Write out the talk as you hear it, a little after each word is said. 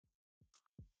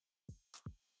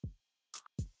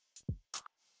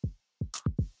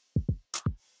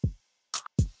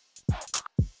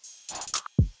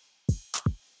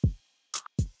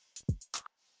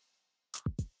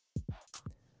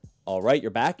All right,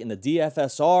 you're back in the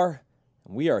DFSR,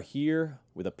 and we are here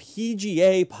with a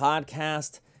PGA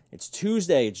podcast. It's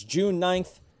Tuesday, it's June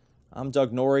 9th. I'm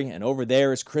Doug Norrie, and over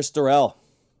there is Chris Durrell.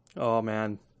 Oh,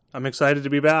 man. I'm excited to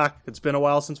be back. It's been a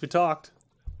while since we talked.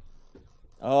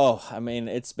 Oh, I mean,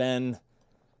 it's been,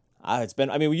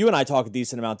 you and I talk a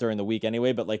decent amount during the week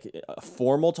anyway, but like a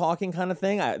formal talking kind of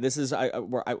thing.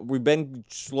 We've been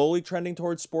slowly trending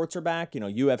towards sports are back. You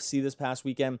know, UFC this past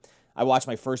weekend. I watched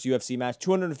my first UFC match,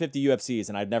 250 UFCs,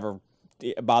 and I'd never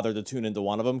bothered to tune into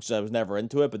one of them because I was never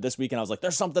into it. But this weekend I was like,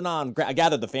 "There's something on." I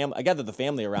gathered the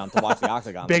family around to watch the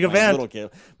Octagon. Big event.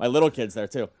 My little kids there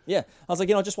too. Yeah, I was like,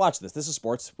 just watch this. This is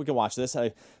sports. We can watch this.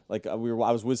 I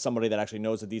was with somebody that actually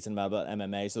knows a decent amount about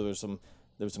MMA, so there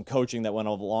was some coaching that went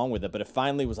along with it. But it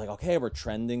finally was like, okay, we're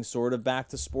trending sort of back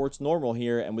to sports normal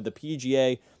here, and with the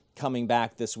PGA coming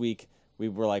back this week, we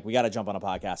were like, we got to jump on a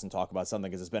podcast and talk about something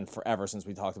because it's been forever since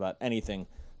we talked about anything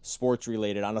sports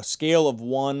related. On a scale of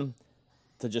 1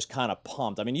 to just kind of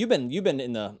pumped. I mean, you've been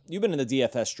in the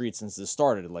DFS street since it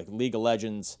started, like League of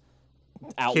Legends,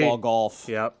 Outlaw Golf.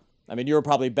 Yep. I mean, you were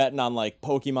probably betting on like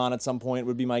Pokemon at some point,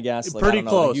 would be my guess. Like, pretty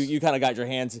close. Like, you kind of got your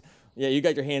hands. Yeah, you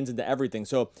got your hands into everything.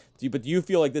 So, do you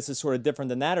feel like this is sort of different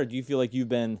than that, or do you feel like you've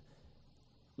been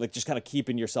like just kind of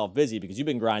keeping yourself busy because you've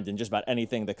been grinding just about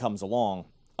anything that comes along?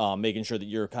 Making sure that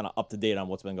you're kind of up to date on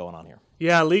what's been going on here.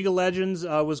 Yeah, League of Legends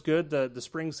was good. The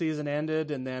spring season ended,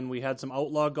 and then we had some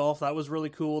Outlaw Golf. That was really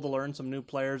cool to learn some new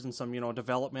players and some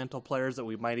developmental players that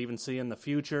we might even see in the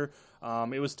future.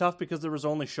 It was tough because there was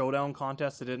only showdown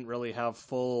contests. They didn't really have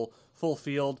full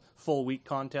field, full week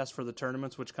contests for the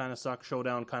tournaments, which kind of sucked.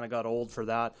 Showdown kind of got old for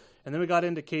that. And then we got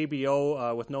into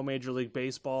KBO with no Major League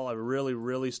Baseball. I really,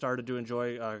 really started to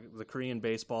enjoy the Korean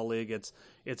Baseball League.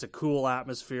 It's a cool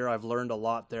atmosphere. I've learned a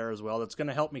lot there as well. That's going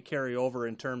to help me carry over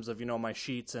in terms of my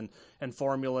sheets and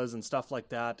formulas and stuff like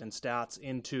that and stats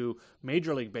into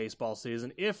Major League Baseball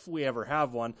season if we ever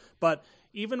have one. But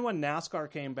even when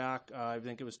NASCAR came back, I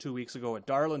think it was 2 weeks ago at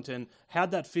Darlington,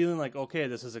 had that feeling like, okay,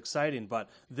 this is exciting. But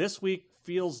this week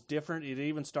feels different. It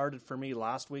even started for me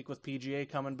last week with PGA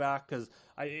coming back because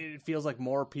it feels like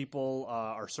more people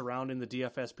are surrounding the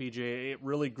DFS PGA. It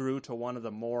really grew to one of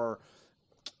the more,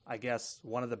 I guess,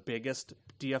 one of the biggest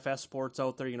DFS sports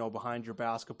out there, behind your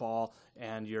basketball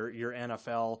and your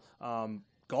NFL.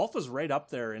 Golf is right up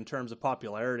there in terms of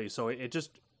popularity. So it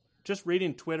just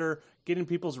reading Twitter, getting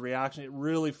people's reaction, it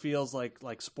really feels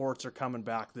like sports are coming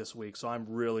back this week. So I'm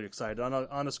really excited.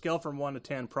 On a scale from 1 to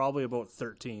 10, probably about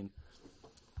 13.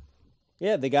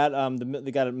 Yeah, they got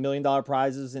 $1 million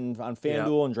prizes on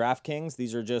FanDuel and DraftKings.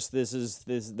 These are just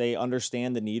they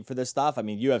understand the need for this stuff. I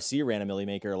mean, UFC ran a Millie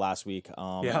Maker last week,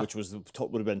 which would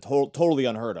have been totally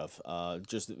unheard of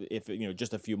just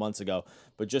a few months ago.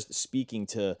 But just speaking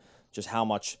to just how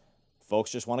much folks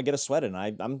just want to get a sweat in.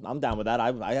 I'm down with that.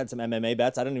 I had some MMA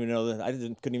bets. I didn't even know that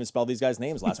couldn't even spell these guys'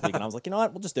 names last week, and I was like, you know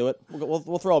what, we'll just do it.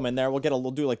 We'll throw them in there.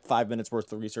 We'll do like 5 minutes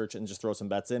worth of research and just throw some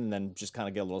bets in, and then just kind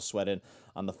of get a little sweat in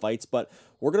on the fights. But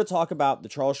we're gonna talk about the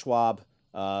Charles Schwab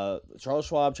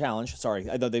Challenge. Sorry,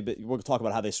 I know we're gonna talk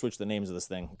about how they switched the names of this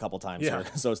thing a couple times. Yeah.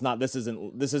 Here. So it's not this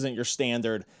isn't your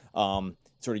standard sort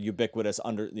of ubiquitous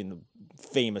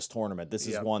famous tournament. This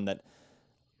is one that,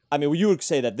 I mean, you would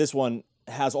say that this one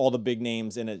has all the big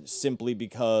names in it simply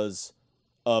because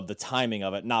of the timing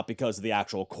of it, not because of the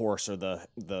actual course or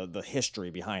the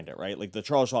history behind it, right? Like the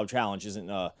Charles Schwab Challenge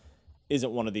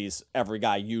isn't one of these every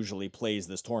guy usually plays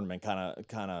this tournament kind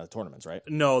of tournaments, right?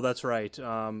 No, that's right.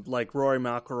 Like Rory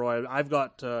McIlroy, I've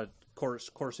got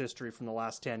course history from the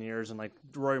last 10 years, and like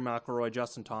Rory McIlroy,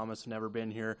 Justin Thomas have never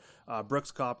been here.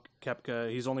 Brooks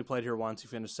Koepka, he's only played here once. He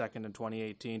finished second in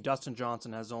 2018. Dustin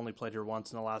Johnson has only played here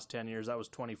once in the last 10 years. That was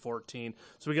 2014.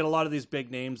 So we get a lot of these big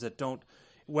names that don't,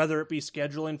 whether it be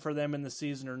scheduling for them in the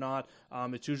season or not,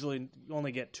 it's usually you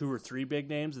only get 2 or 3 big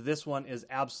names. This one is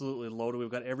absolutely loaded. We've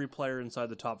got every player inside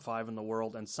the top 5 in the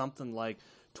world and something like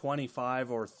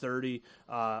 25 or 30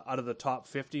 out of the top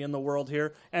 50 in the world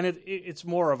here, and it's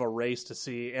more of a race to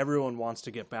see. Everyone wants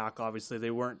to get back. Obviously,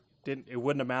 it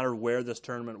wouldn't have mattered where this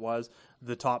tournament was.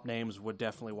 The top names would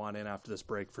definitely want in after this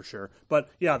break for sure. But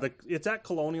yeah, it's at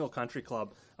Colonial Country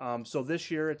Club. So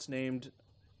this year it's named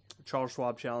Charles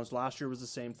Schwab Challenge. Last year was the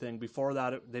same thing. Before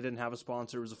that, they didn't have a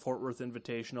sponsor. It was a Fort Worth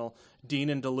Invitational.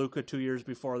 Dean and DeLuca 2 years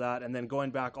before that. And then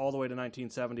going back all the way to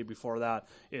 1970 before that,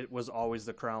 it was always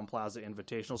the Crowne Plaza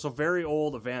Invitational. So very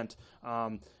old event,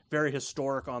 very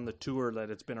historic on the tour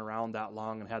that it's been around that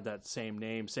long and had that same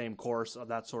name, same course,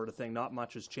 that sort of thing. Not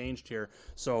much has changed here.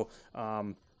 So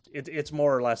it's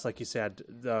more or less, like you said,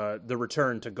 the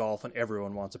return to golf, and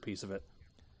everyone wants a piece of it.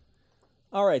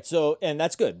 All right, so, and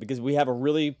that's good because we have a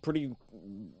really pretty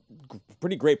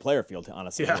pretty great player field,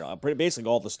 honestly. Yeah. Basically,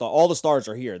 all the stars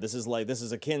are here. This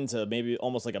is akin to maybe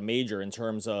almost like a major in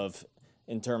terms of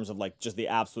like just the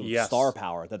absolute star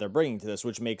power that they're bringing to this,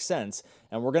 which makes sense.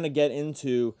 And we're going to get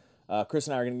into Chris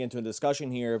and I are going to get into a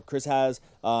discussion here. Chris has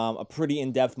a pretty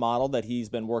in-depth model that he's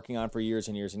been working on for years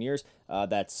and years and years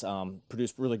that's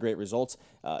produced really great results.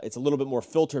 It's a little bit more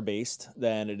filter-based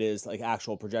than it is like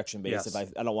actual projection-based. Yes.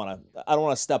 I don't want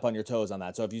to step on your toes on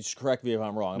that. So if you just correct me if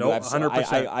I'm wrong. No,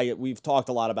 100%. We've talked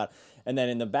a lot about. And then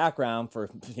in the background for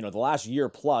the last year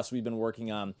plus, we've been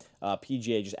working on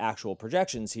PGA just actual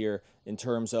projections here in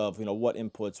terms of what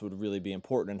inputs would really be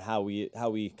important and how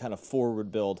we kind of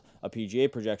forward build a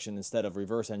PGA projection instead of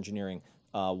reverse engineering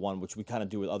one, which we kind of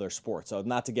do with other sports. So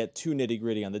not to get too nitty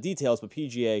gritty on the details, but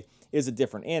PGA is a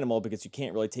different animal because you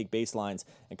can't really take baselines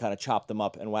and kind of chop them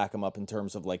up and whack them up in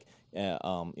terms of like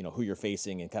who you're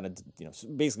facing and kind of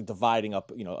basically dividing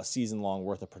up a season long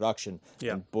worth of production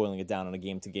and boiling it down on a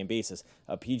game to game basis.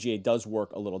 PGA does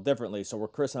work a little differently. So where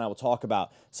Chris and I will talk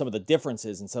about some of the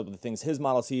differences and some of the things his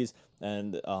model sees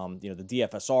and the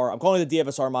DFSR. I'm calling it the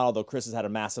DFSR model, though Chris has had a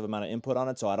massive amount of input on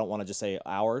it, so I don't want to just say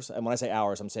ours. And when I say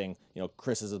ours, I'm saying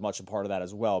Chris is as much a part of that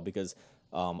as well because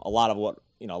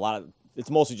it's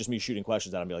mostly just me shooting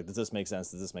questions at him, be like, does this make sense?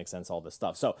 Does this make sense? All this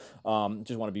stuff. So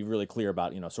just want to be really clear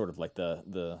about sort of like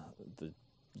the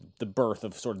birth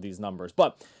of sort of these numbers.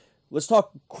 But let's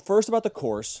talk first about the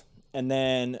course. And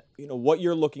then, what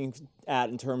you're looking at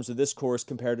in terms of this course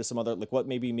compared to some other, like what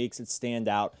maybe makes it stand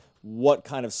out, what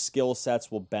kind of skill sets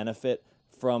will benefit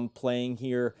from playing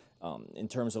here in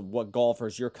terms of what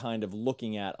golfers you're kind of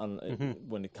looking at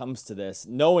when it comes to this,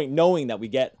 knowing that we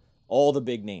get all the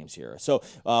big names here. So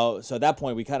at that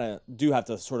point, we kind of do have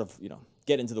to sort of,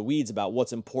 get into the weeds about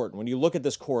what's important. When you look at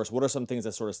this course, what are some things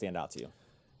that sort of stand out to you?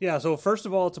 Yeah, so first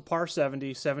of all, it's a par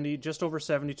 70, just over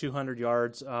 7,200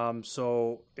 yards.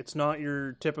 So it's not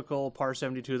your typical par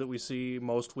 72 that we see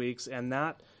most weeks, and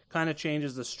that kind of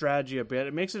changes the strategy a bit.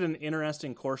 It makes it an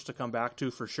interesting course to come back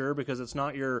to for sure because it's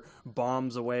not your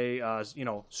bombs away,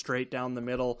 straight down the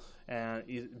middle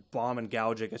and bomb and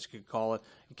gouge, I guess you could call it.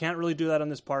 You can't really do that on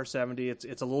this par 70.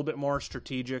 It's a little bit more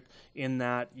strategic in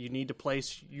that you need to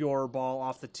place your ball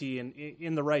off the tee and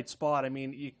in the right spot. I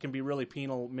mean, it can be really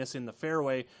penal missing the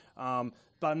fairway,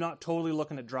 but I'm not totally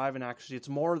looking at driving accuracy. It's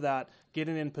more that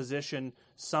getting in position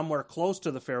somewhere close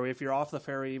to the fairway, if you're off the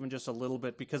fairway even just a little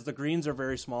bit, because the greens are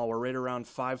very small. We're right around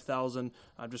 5,000.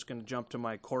 I'm just going to jump to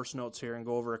my course notes here and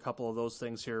go over a couple of those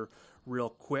things here real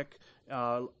quick.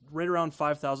 Right around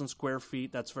 5,000 square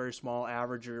feet. That's very small.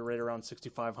 Average, you're right around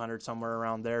 6,500, somewhere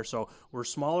around there. So we're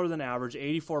smaller than average.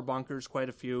 84 bunkers, quite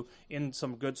a few, in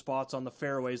some good spots on the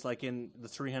fairways, like in the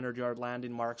 300-yard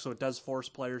landing mark. So it does force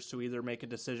players to either make a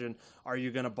decision. Are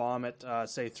you going to bomb it,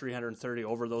 say, 330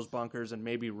 over those bunkers and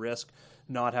maybe risk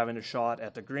not having a shot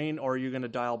at the green, or are you going to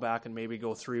dial back and maybe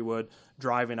go 3-wood,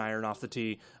 driving iron off the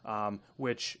tee,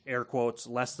 which, air quotes,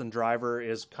 less than driver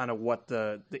is kind of what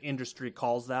the industry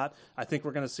calls that. I think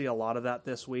we're going to see a lot of that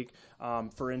this week.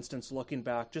 For instance, looking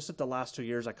back just at the last 2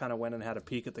 years, I kind of went and had a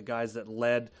peek at the guys that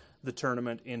led the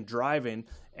tournament in driving,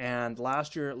 and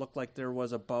last year it looked like there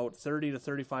was about 30 to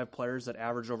 35 players that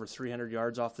averaged over 300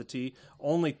 yards off the tee.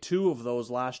 Only 2 of those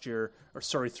last year,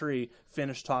 3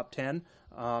 finished top 10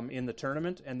 in the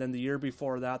tournament, and then the year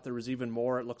before that there was even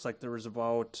more. It looks like there was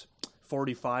about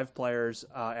 45 players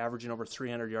averaging over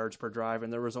 300 yards per drive,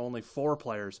 and there was only 4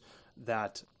 players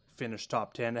that finished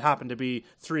top 10. It happened to be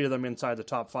 3 of them inside the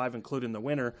top 5, including the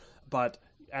winner, but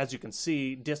as you can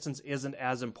see, distance isn't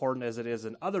as important as it is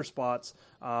in other spots.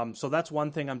 So that's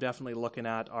one thing I'm definitely looking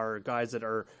at, are guys that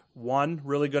are, 1,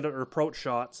 really good at approach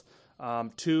shots.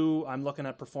 2, I'm looking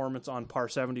at performance on par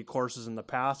 70 courses in the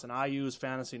past, and I use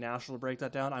Fantasy National to break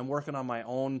that down. I'm working on my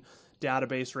own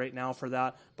database right now for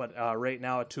that, but right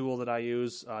now a tool that I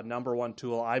use, number one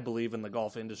tool I believe in the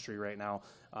golf industry right now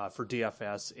for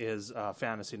DFS is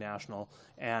Fantasy National.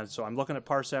 And so I'm looking at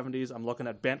par 70s, I'm looking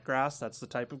at bent grass, that's the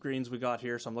type of greens we got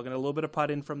here, so I'm looking at a little bit of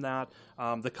putting from that.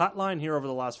 The cut line here over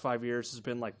the last 5 years has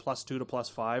been like +2 to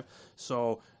 +5,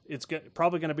 so it's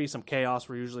probably going to be some chaos.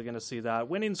 We're usually going to see that.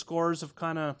 Winning scores have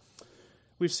kind of,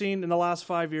 we've seen in the last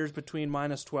 5 years between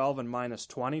 -12 and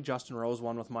 -20. Justin Rose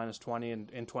won with -20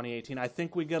 in 2018. I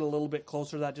think we get a little bit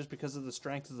closer to that just because of the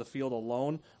strength of the field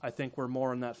alone. I think we're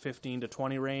more in that 15 to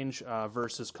 20 range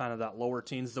versus kind of that lower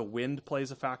teens. The wind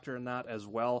plays a factor in that as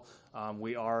well.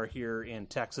 We are here in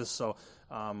Texas, so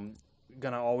going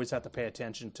to always have to pay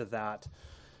attention to that.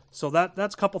 So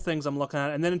that's a couple things I'm looking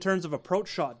at. And then in terms of approach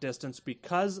shot distance,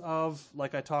 because of,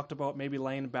 like I talked about, maybe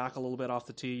laying back a little bit off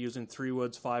the tee, using 3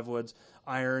 woods, 5 woods,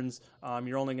 irons,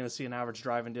 you're only going to see an average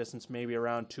driving distance maybe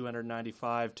around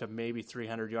 295 to maybe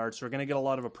 300 yards. So we're going to get a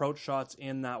lot of approach shots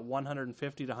in that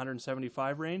 150 to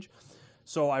 175 range.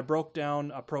 So I broke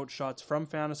down approach shots from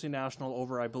Fantasy National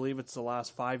over, I believe it's the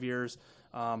last 5 years.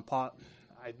 I'm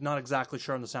not exactly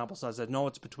sure on the sample size. I know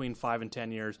it's between 5 and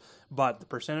 10 years, but the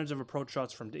percentage of approach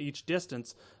shots from each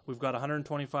distance, we've got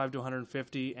 125 to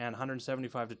 150 and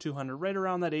 175 to 200, right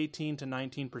around that 18 to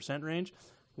 19% range.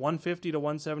 150 to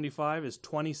 175 is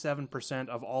 27%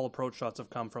 of all approach shots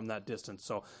have come from that distance.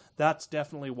 So that's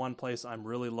definitely one place I'm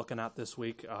really looking at this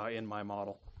week in my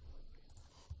model.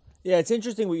 Yeah, it's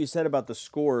interesting what you said about the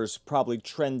scores probably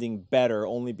trending better,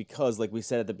 only because, like we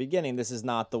said at the beginning, this is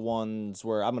not the ones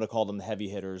where I'm going to call them heavy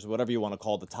hitters, whatever you want to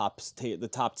call the top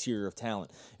tier of talent.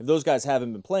 If those guys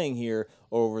haven't been playing here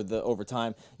over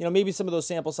time, maybe some of those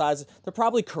sample sizes, they're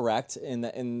probably correct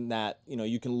in that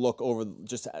you can look over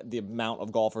just the amount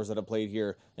of golfers that have played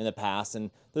here in the past,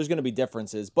 and there's going to be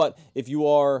differences. But if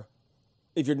you're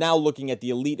now looking at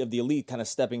the elite of the elite kind of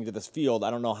stepping into this field,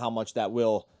 I don't know how much that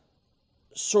will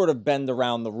sort of bend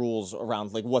around the rules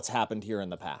around like what's happened here in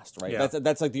the past, right? Yeah.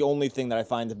 That's like the only thing that I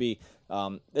find to be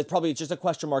it's probably just a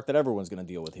question mark that everyone's going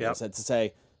to deal with here. Yep. So to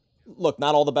say, look,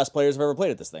 not all the best players have ever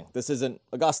played at this thing. This isn't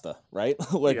Augusta, right?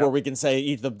 Where we can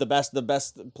say the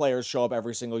best players show up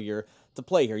every single year to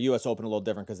play here. U.S. Open a little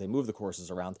different because they move the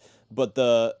courses around, but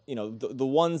the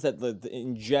ones that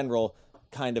in general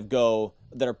kind of go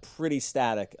that are pretty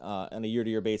static on a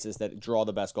year-to-year basis that draw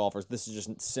the best golfers. This is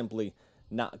just simply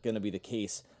not going to be the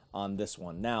case on this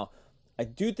one. Now, I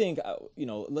do think,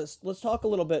 let's talk a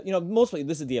little bit, mostly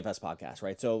this is a DFS podcast,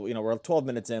 right? So, we're 12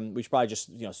 minutes in. We should probably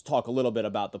just, talk a little bit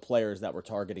about the players that we're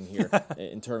targeting here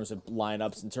in terms of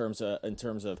lineups, in terms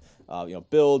of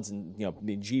builds and,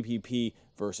 the GPP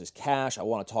versus cash. I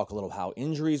want to talk a little how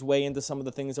injuries weigh into some of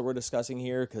the things that we're discussing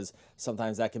here, because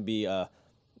sometimes that can be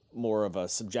more of a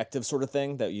subjective sort of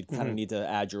thing that you kind of need to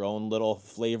add your own little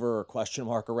flavor or question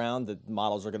mark around. The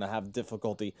models are going to have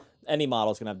difficulty. Any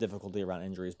model is going to have difficulty around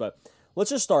injuries. But let's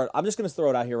just start. I'm just going to throw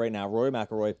it out here right now. Rory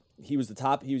McIlroy, he was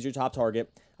your top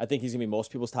target. I think he's going to be most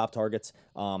people's top targets.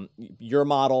 Your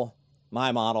model,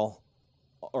 my model,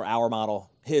 or our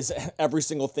model, every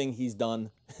single thing he's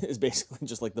done is basically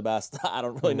just like the best. I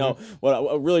don't really know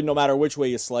really no matter which way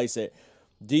you slice it.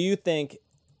 Do you think,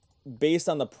 based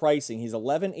on the pricing, he's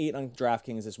 11-8 on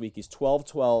DraftKings this week. He's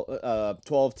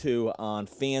 12-2 on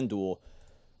FanDuel.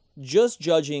 Just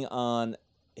judging on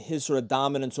his sort of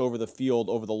dominance over the field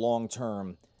over the long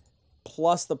term,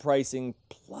 plus the pricing,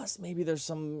 plus maybe there's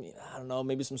some,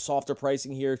 maybe some softer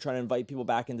pricing here, trying to invite people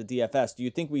back into DFS. Do you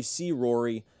think we see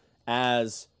Rory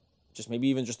as just maybe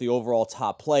even just the overall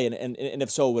top play? And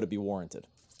if so, would it be warranted?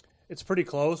 It's pretty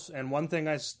close, and one thing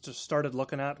I just started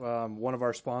looking at, one of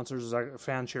our sponsors is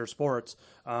Fanshare Sports.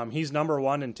 He's number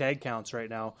 1 in tag counts right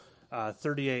now,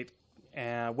 38,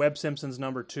 and Webb Simpson's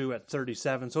number 2 at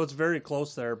 37, so it's very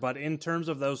close there. But in terms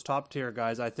of those top-tier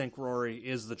guys, I think Rory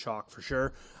is the chalk for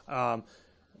sure.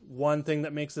 One thing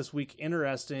that makes this week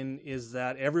interesting is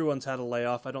that everyone's had a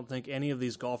layoff. I don't think any of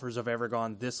these golfers have ever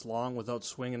gone this long without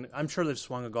swinging. I'm sure they've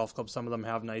swung a golf club. Some of them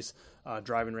have nice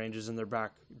driving ranges in their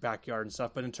backyard and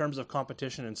stuff. But in terms of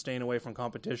competition and staying away from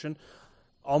competition,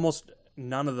 almost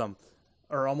none of them,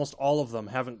 or almost all of them,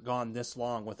 haven't gone this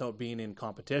long without being in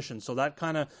competition. So that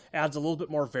kind of adds a little bit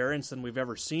more variance than we've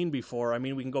ever seen before. I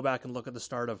mean, we can go back and look at the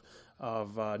start of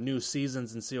new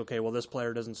seasons and see, okay, well, this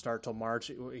player doesn't start till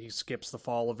March. He skips the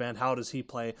fall event. How does he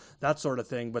play? That sort of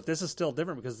thing. But this is still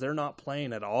different because they're not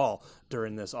playing at all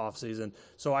during this offseason.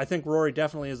 So I think Rory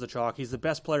definitely is the chalk. He's the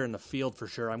best player in the field for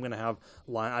sure. I'm going to have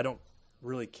I don't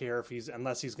really care if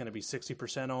unless he's going to be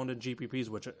 60% owned in GPPs,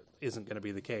 which isn't going to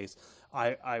be the case.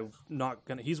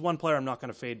 He's one player I'm not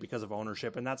going to fade because of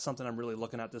ownership, and that's something I'm really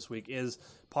looking at this week, is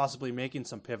possibly making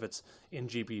some pivots in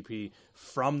GPP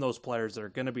from those players that are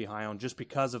going to be high owned just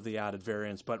because of the added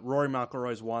variance. But Rory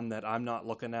McIlroy is one that I'm not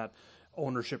looking at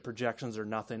ownership projections or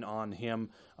nothing on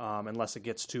him unless it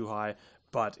gets too high.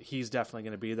 But he's definitely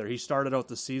going to be there. He started out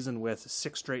the season with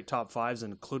 6 straight top 5s,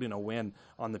 including a win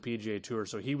on the PGA Tour.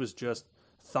 So he was just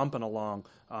thumping along.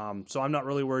 So I'm not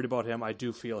really worried about him. I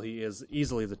do feel he is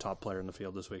easily the top player in the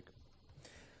field this week.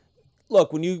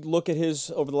 Look, when you look at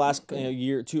his over the last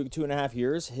year, two and a half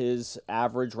years, his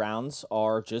average rounds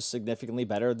are just significantly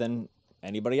better than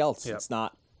anybody else. Yep. It's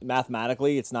not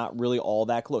mathematically, it's not really all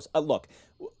that close. Look,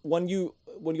 when you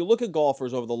look at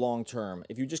golfers over the long term,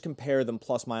 if you just compare them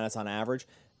plus minus on average,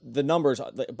 the numbers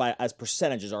as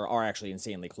percentages are actually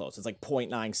insanely close. It's like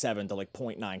 0.97 to like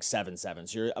 0.977.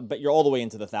 So you're all the way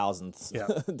into the thousandths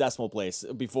decimal place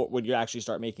before when you actually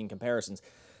start making comparisons.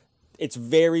 It's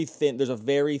very thin. There's a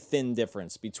very thin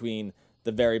difference between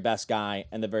the very best guy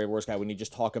and the very worst guy when you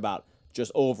just talk about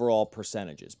just overall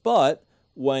percentages. But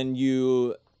when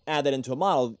you add that into a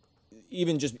model,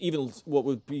 even what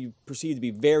would be perceived to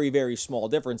be very, very small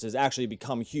differences actually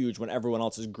become huge when everyone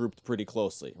else is grouped pretty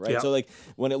closely, right? So like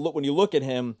when you look at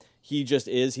him, he just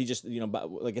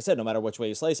like I said, no matter which way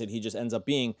you slice it, he just ends up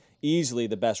being easily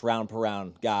the best round per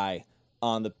round guy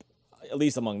on the, at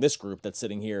least among this group that's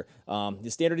sitting here.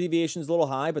 His standard deviation is a little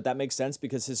high, but that makes sense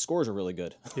because his scores are really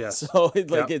good. Yes. So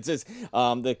it's just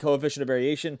the coefficient of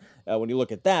variation. When you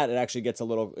look at that, it actually gets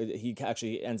he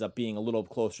actually ends up being a little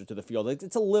closer to the field.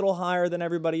 It's a little higher than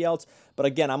everybody else, but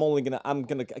again, I'm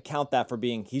gonna account that for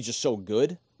being he's just so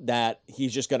good that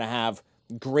he's just gonna have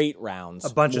great rounds.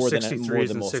 A bunch of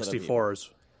 63s and 64s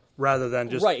rather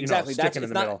than just sticking in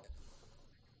the middle.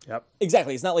 Yep.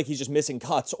 Exactly. It's not like he's just missing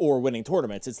cuts or winning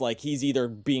tournaments. It's like he's either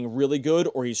being really good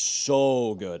or he's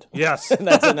so good. Yes. and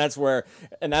that's where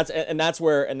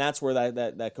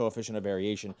that coefficient of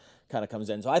variation kind of comes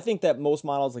in. So I think that most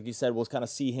models, like you said, will kind of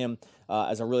see him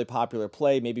as a really popular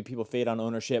play. Maybe people fade on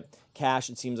ownership. Cash,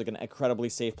 it seems like an incredibly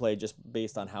safe play just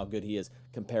based on how good he is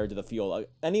compared to the field.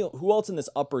 Who else in this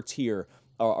upper tier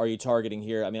are you targeting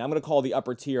here? I mean, I'm going to call the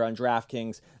upper tier on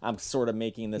DraftKings. I'm sort of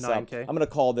making this 9K. up. I'm going to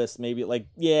call this maybe like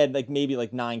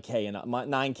 9K and up.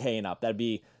 9K and up.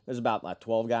 There's about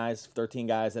 12 guys, 13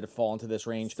 guys that have fallen into this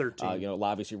range. 13.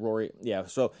 Obviously Rory. Yeah.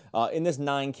 So in this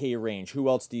 9K range, who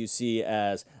else do you see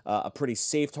as a pretty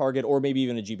safe target or maybe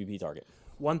even a GPP target?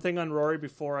 One thing on Rory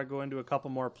before I go into a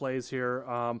couple more plays here.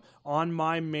 On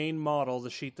my main model, the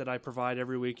sheet that I provide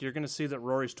every week, you're going to see that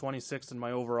Rory's 26th in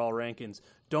my overall rankings.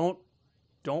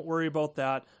 Don't worry about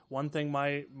that. One thing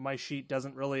my sheet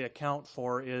doesn't really account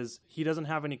for is he doesn't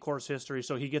have any course history,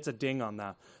 so he gets a ding on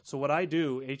that. So what I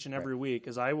do each and every week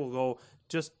is I will go,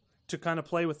 just to kind of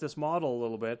play with this model a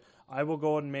little bit, I will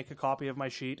go and make a copy of my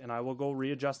sheet, and I will go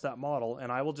readjust that model,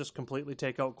 and I will just completely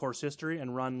take out course history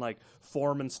and run like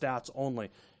form and stats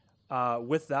only.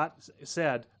 With that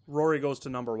said, Rory goes to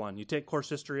number one. You take course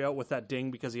history out with that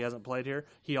ding because he hasn't played here,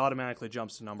 he automatically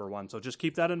jumps to number one. So just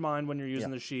keep that in mind when you're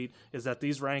using the sheet, is that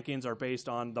these rankings are based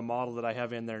on the model that I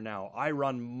have in there now. I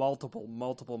run multiple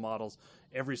models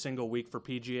every single week for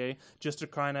PGA just to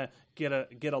kind of get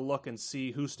a look and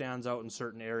see who stands out in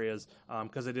certain areas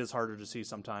because it is harder to see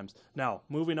sometimes. Now,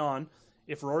 moving on.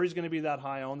 If Rory's going to be that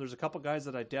high owned, there's a couple guys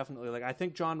that I definitely like. I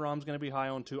think Jon Rahm's going to be high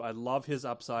owned too. I love his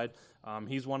upside.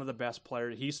 He's one of the best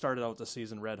players. He started out the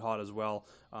season red hot as well.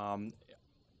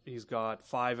 He's got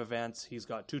 5 events. He's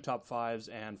got 2 top 5s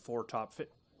and 4 top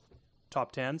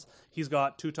 10s. He's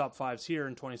got 2 top 5s here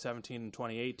in 2017 and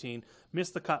 2018.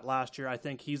 Missed the cut last year. I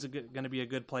think he's going to be a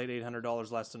good play at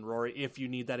 $800 less than Rory if you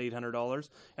need that $800.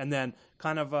 And then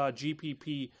kind of a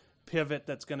GPP pivot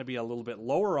that's going to be a little bit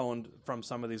lower owned from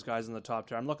some of these guys in the top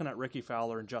tier. I'm looking at Ricky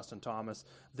Fowler and Justin Thomas.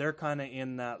 They're kind of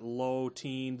in that low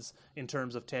teens in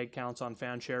terms of tag counts on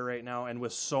FanShare right now, and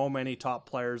with so many top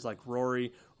players like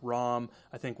Rory, Rahm,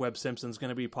 I think Webb Simpson's going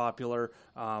to be popular.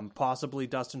 Possibly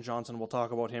Dustin Johnson. We'll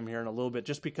talk about him here in a little bit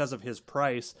just because of his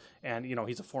price, and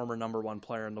he's a former number 1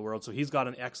 player in the world, so he's got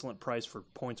an excellent price for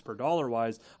points per dollar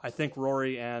wise. I think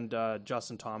Rory and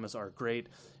Justin Thomas are great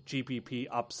GPP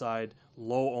upside,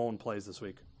 low-owned plays this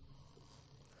week.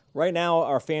 Right now,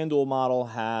 our FanDuel model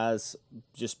has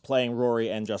just playing Rory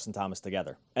and Justin Thomas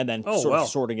together, and then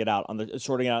sorting it out on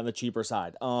the cheaper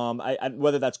side.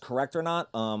 Whether that's correct or not,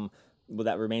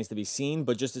 that remains to be seen.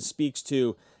 But just it speaks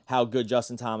to how good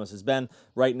Justin Thomas has been.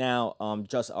 Right now,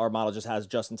 our model just has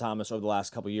Justin Thomas over the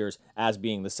last couple of years as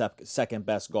being the second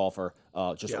best golfer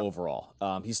overall.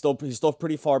 He's still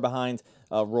pretty far behind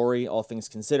Rory, all things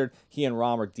considered. He and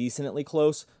Rahm are decently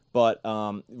close, but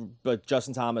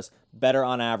Justin Thomas better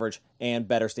on average and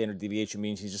better standard deviation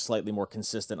means he's just slightly more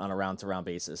consistent on a round-to-round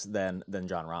basis than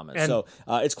Jon Rahm is. So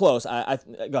it's close. Go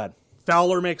ahead.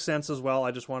 Fowler makes sense as well. I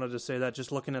just wanted to say that,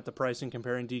 just looking at the pricing,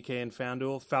 comparing DK and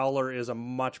FanDuel, Fowler is a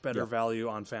much better value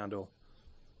on FanDuel.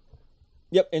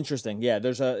 Yep, interesting. Yeah,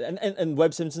 there's and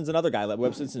Webb Simpson's another guy.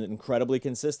 Webb Simpson is incredibly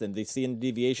consistent. The standard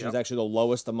deviation is actually the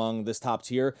lowest among this top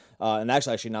tier, and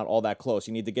actually not all that close.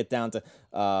 You need to get down to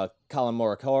Colin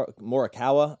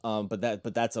Morikawa,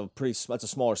 but that's a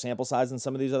smaller sample size than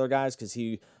some of these other guys because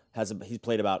he he's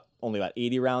played only about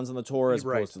 80 rounds on the tour, as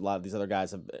Right. opposed to a lot of these other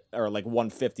guys are like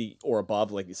 150 or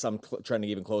above, like some trending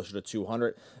even closer to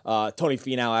 200. Tony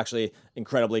Finau actually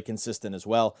incredibly consistent as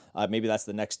well. Maybe that's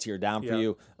the next tier down for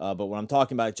you. But when I'm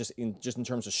talking about just in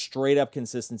terms of straight up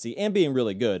consistency and being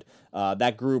really good,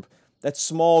 that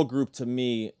small group to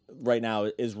me right now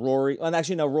is Rory. And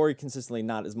actually, no, Rory consistently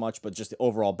not as much, but just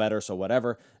overall better. So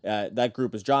whatever. That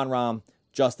group is Jon Rahm,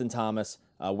 Justin Thomas,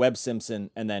 Webb Simpson,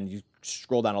 and then you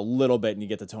scroll down a little bit and you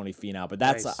get to Tony Finau. But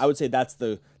that's nice. I would say that's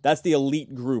the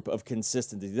elite group of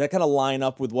consistency. Does that kind of line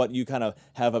up with what you kind of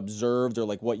have observed, or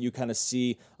like what you kind of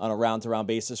see on a round-to-round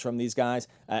basis from these guys?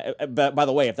 But by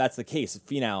the way, if that's the case,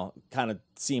 Finau kind of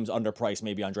seems underpriced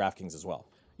maybe on DraftKings as well.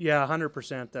 Yeah,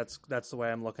 100%. That's the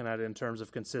way I'm looking at it in terms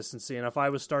of consistency. And if I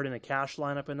was starting a cash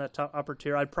lineup in that upper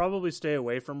tier, I'd probably stay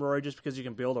away from Rory just because you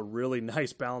can build a really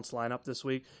nice balanced lineup this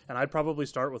week. And I'd probably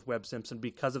start with Webb Simpson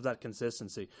because of that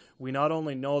consistency. We not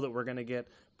only know that we're going to get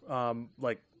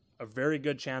like a very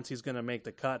good chance he's going to make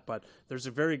the cut, but there's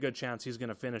a very good chance he's going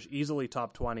to finish easily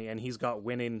top 20, and he's got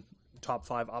winning top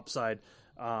 5 upside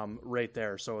right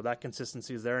there. So that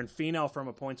consistency is there. And Finau, from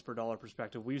a points per dollar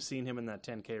perspective, we've seen him in that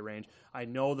 10K range. I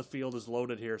know the field is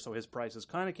loaded here, so his prices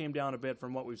kind of came down a bit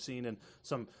from what we've seen in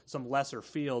some lesser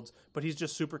fields, but he's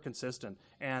just super consistent.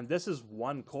 And this is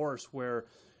one course where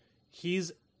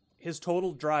his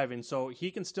total driving, so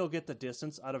he can still get the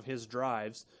distance out of his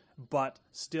drives, but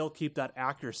still keep that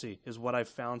accuracy, is what I've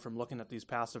found from looking at these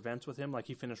past events with him. Like,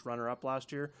 he finished runner-up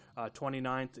last year,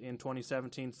 29th in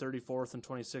 2017, 34th in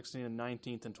 2016, and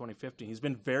 19th in 2015. He's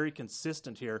been very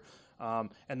consistent here,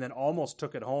 and then almost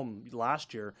took it home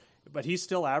last year. But he's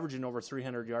still averaging over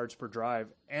 300 yards per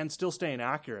drive and still staying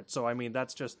accurate. So, I mean,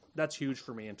 that's huge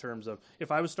for me in terms of,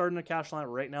 if I was starting a cash line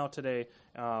right now today,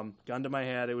 gun to my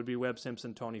head, it would be Webb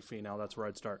Simpson, Tony Finau. That's where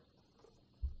I'd start.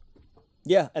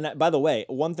 Yeah, and by the way,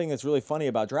 one thing that's really funny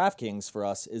about DraftKings for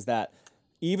us is that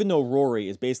even though Rory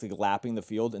is basically lapping the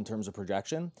field in terms of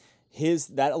projection,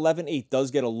 that 11-8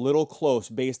 does get a little close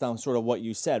based on sort of what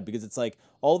you said, because it's like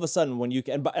all of a sudden when you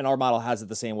can, and our model has it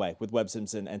the same way with Webb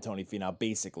Simpson and Tony Finau,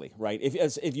 basically, right? If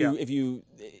you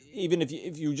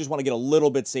just want to get a little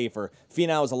bit safer,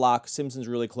 Finau is a lock, Simpson's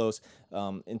really close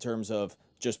in terms of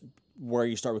just where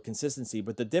you start with consistency.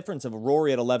 But the difference of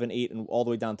Rory at 11-8 and all the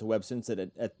way down to Webb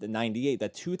Simpson at the 98,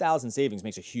 that 2,000 savings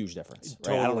makes a huge difference.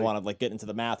 Right? Totally. I don't want to get into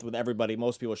the math with everybody.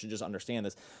 Most people should just understand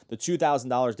this. The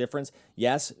 $2,000 difference,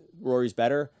 yes, Rory's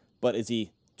better, but is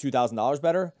he $2,000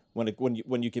 better?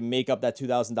 When you can make up that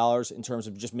 $2,000 in terms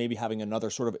of just maybe having another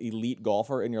sort of elite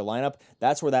golfer in your lineup,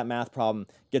 that's where that math problem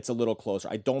gets a little closer.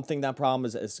 I don't think that problem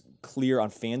is as clear on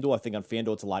FanDuel. I think on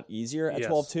FanDuel it's a lot easier at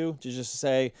 12-2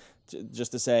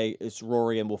 to say it's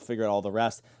Rory and we'll figure out all the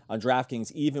rest. On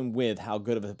DraftKings, even with how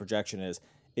good of a projection is,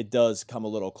 it does come a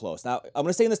little close. Now, I'm going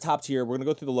to stay in this top tier. We're going to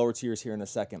go through the lower tiers here in a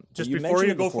second. Just before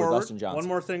you go forward, one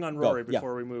more thing on Rory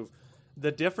before we move.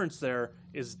 The difference there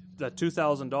is the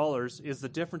 $2,000 is the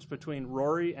difference between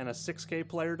Rory and a 6K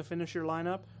player to finish your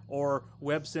lineup, or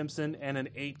Webb Simpson and an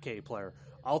 8K player.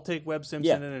 I'll take Webb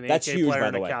Simpson and an 8K player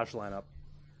in a cash lineup.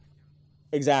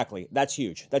 Exactly, that's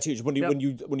huge. That's huge. When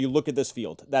you look at this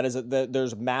field,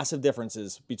 there's massive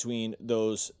differences between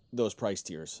those price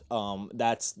tiers.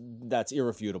 That's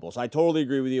irrefutable. So I totally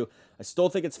agree with you. I still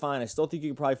think it's fine. I still think you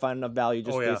can probably find enough value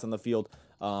just based on the field.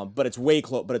 But it's way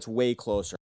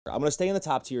closer. I'm going to stay in the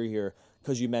top tier here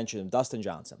because you mentioned him, Dustin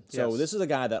Johnson. So this is a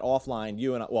guy that offline,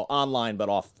 online, but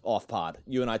off pod,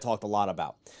 you and I talked a lot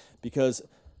about. Because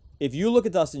if you look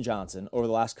at Dustin Johnson over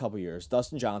the last couple of years,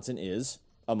 Dustin Johnson is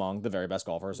among the very best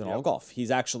golfers in all of golf.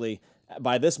 He's actually,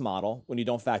 by this model, when you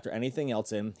don't factor anything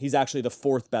else in, he's actually the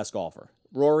 4th best golfer.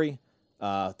 Rory,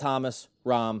 Thomas,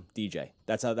 Rahm, DJ.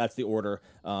 That's the order.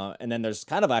 And then there's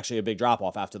kind of actually a big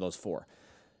drop-off after those 4.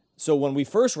 So when we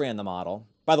first ran the model,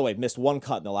 by the way, missed one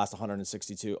cut in the last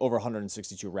 162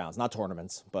 rounds, not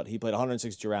tournaments, but he played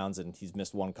 162 rounds and he's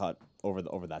missed one cut over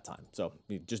that time. So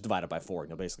you just divide it by 4 and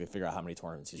you'll basically figure out how many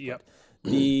tournaments he's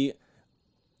played.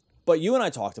 But you and I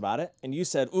talked about it, and you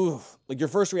said, ooh, like your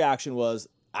first reaction was,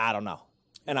 I don't know.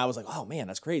 And I was like, oh man,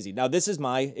 that's crazy. Now this is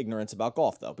my ignorance about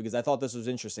golf though, because I thought this was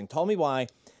interesting. Tell me why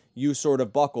you sort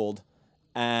of buckled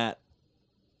at,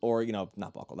 or,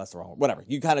 not buckled, that's the wrong word, whatever.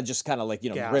 You kind of like,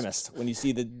 grimaced when you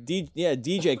see the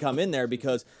DJ come in there,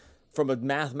 because from a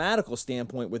mathematical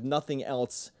standpoint, with nothing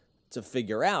else to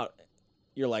figure out,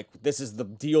 you're like, this is the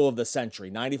deal of the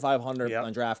century. 9,500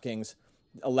 on DraftKings,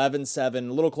 11.7,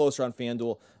 a little closer on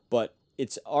FanDuel, but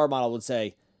it's, our model would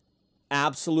say,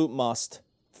 absolute must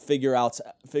figure out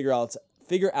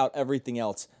everything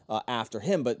else after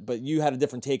him. But you had a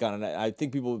different take on it. I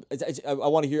think people, I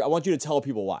want you to tell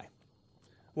people why.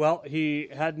 Well, he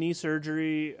had knee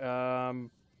surgery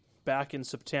back in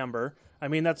September. I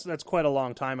mean, that's quite a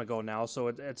long time ago now, so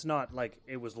it's not like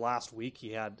it was last week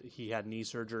he had knee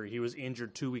surgery. He was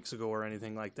injured 2 weeks ago or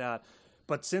anything like that.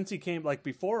 But since he came, like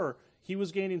before, he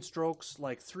was gaining strokes,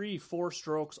 like 3-4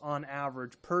 strokes on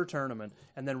average per tournament.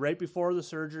 And then right before the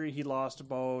surgery, he lost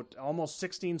about almost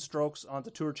 16 strokes on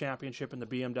the Tour Championship and the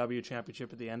BMW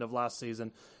Championship at the end of last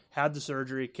season. Had the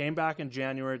surgery, came back in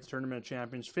January at the Tournament of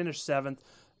Champions, finished 7th.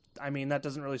 I mean, that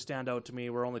doesn't really stand out to me.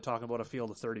 We're only talking about a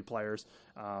field of 30 players.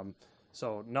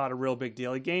 So not a real big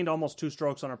deal. He gained almost 2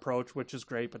 strokes on approach, which is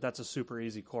great, but that's a super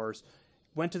easy course.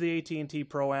 Went to the AT&T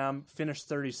Pro-Am, finished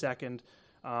 32nd.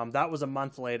 That was a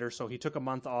month later, so he took a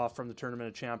month off from the Tournament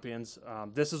of Champions.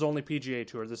 This is only PGA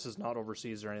Tour. This is not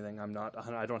overseas or anything.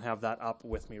 I don't have that up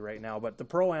with me right now. But the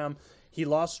Pro-Am, he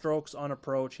lost strokes on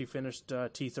approach. He finished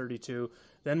T32.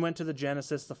 Then went to the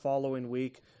Genesis the following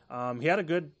week. He had a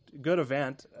good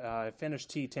event.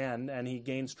 Finished T10, and he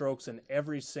gained strokes in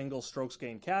every single strokes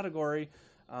gained category.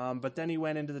 But then he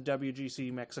went into the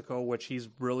WGC Mexico, which he's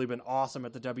really been awesome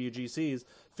at the WGCs.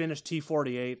 Finished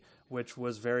T48, which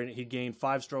was he gained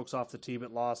 5 strokes off the tee,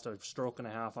 but lost a stroke and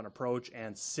a half on approach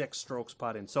and 6 strokes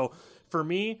putting. So for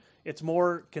me, it's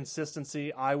more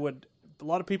consistency. A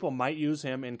lot of people might use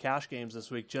him in cash games this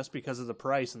week just because of the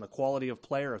price and the quality of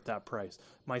player at that price.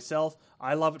 Myself,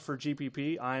 I love it for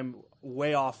GPP. I'm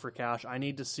way off for cash. I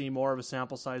need to see more of a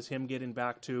sample size, him getting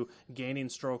back to gaining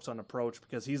strokes on approach,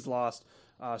 because he's lost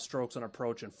strokes on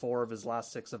approach in 4 of his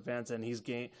last 6 events, and he's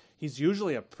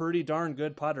usually a pretty darn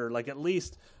good putter. Like, at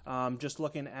least just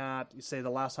looking at, say, the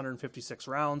last 156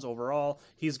 rounds overall,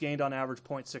 he's gained on average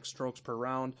 0.6 strokes per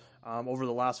round. Over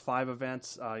the last 5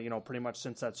 events, pretty much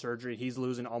since that surgery, he's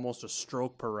losing almost a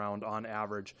stroke per round on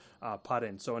average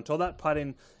putting. So until that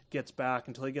putting gets back,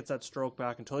 until he gets that stroke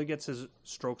back, until he gets his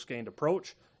strokes gained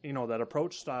approach, that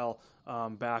approach style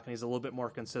back, and he's a little bit more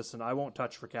consistent, I won't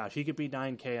touch for cash. He could be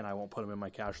 9K, and I won't put him in my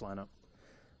cash lineup.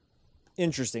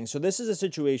 Interesting. So this is a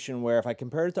situation where if I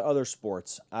compare it to other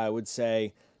sports, I would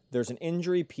say there's an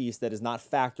injury piece that is not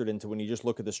factored into when you just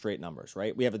look at the straight numbers,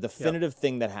 right? We have a definitive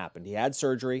thing that happened. He had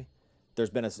surgery. There's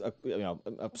been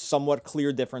a somewhat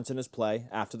clear difference in his play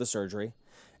after the surgery.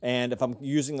 And if I'm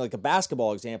using like a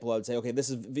basketball example, I would say, okay, this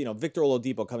is Victor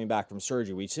Oladipo coming back from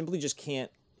surgery. We simply just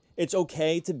can't. It's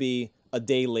okay to be a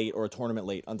day late or a tournament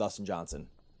late on Dustin Johnson,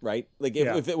 right? Like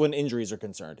when injuries are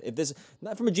concerned. If this,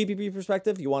 not from a GPP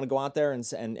perspective, you want to go out there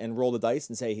and roll the dice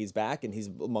and say he's back and he's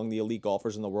among the elite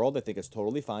golfers in the world, I think it's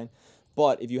totally fine.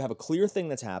 But if you have a clear thing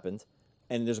that's happened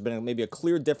and there's been maybe a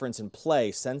clear difference in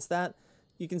play since that,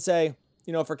 you can say,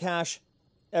 for cash,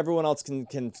 everyone else can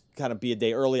kind of be a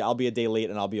day early. I'll be a day late,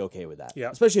 and I'll be okay with that.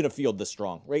 Yeah. Especially in a field this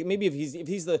strong, right? Maybe if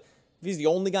he's the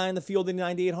only guy in the field in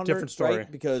 9,800, different story.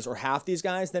 Right? Or half these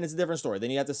guys, then it's a different story.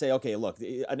 Then you have to say, okay, look,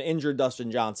 an injured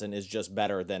Dustin Johnson is just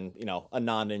better than a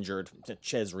non-injured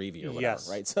Ches Reavie or whatever,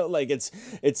 right? So like it's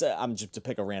I'm just to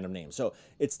pick a random name. So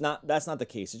that's not the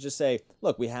case. It's just say,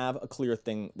 look, we have a clear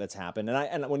thing that's happened,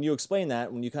 and when you explain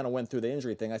that, when you kind of went through the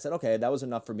injury thing, I said, okay, that was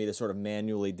enough for me to sort of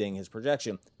manually ding his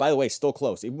projection. By the way, still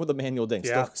close, even with the manual ding,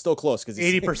 still close because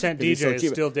 80% DJ is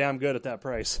still damn good at that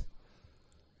price.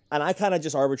 And I kind of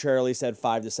just arbitrarily said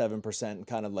 5 to 7% and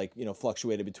kind of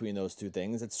fluctuated between those two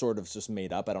things. It's sort of just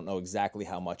made up. I don't know exactly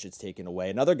how much it's taken away.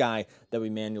 Another guy that we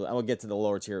manually, I will get to the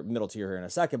middle tier here in a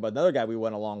second, but another guy we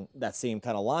went along that same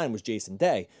kind of line was Jason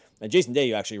Day. And Jason Day,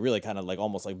 you actually really kind of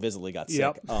almost visibly got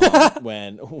sick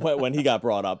when he got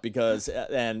brought up because,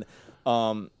 and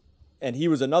he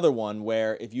was another one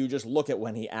where if you just look at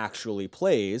when he actually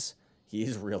plays,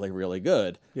 he's really, really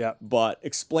good. Yeah. But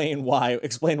explain why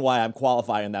I'm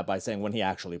qualifying that by saying when he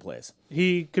actually plays.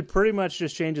 He could pretty much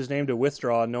just change his name to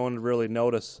Withdraw and no one would really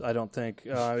notice, I don't think.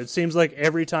 It seems like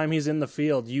every time he's in the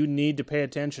field, you need to pay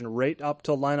attention right up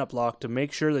till lineup lock to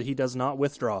make sure that he does not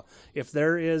withdraw. If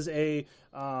there is a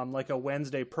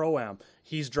Wednesday Pro-Am,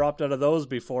 he's dropped out of those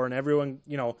before, and everyone,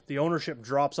 the ownership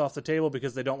drops off the table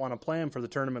because they don't want to play him for the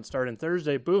tournament starting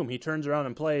Thursday. Boom, he turns around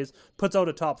and plays, puts out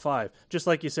a top 5. Just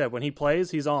like you said, when he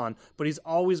plays, he's on, but he's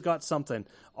always got something,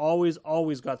 always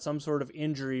got some sort of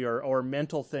injury or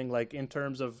mental thing, like in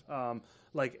terms of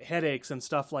headaches and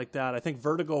stuff like that. I think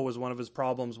vertigo was one of his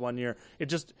problems one year. It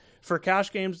just, for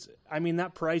cash games, I mean,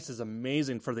 that price is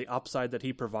amazing for the upside that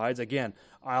he provides. Again,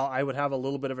 I would have a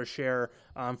little bit of a share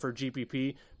for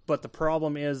GPP, but the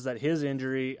problem is that his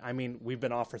injury, I mean, we've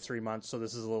been off for 3 months, so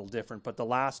this is a little different, but the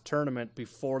last tournament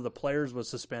before the Players was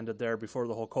suspended there, before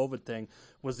the whole COVID thing,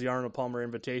 was the Arnold Palmer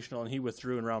Invitational, and he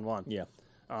withdrew in round 1. Yeah.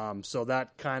 So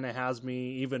that kind of has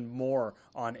me even more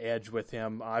on edge with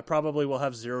him. I probably will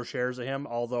have 0 shares of him,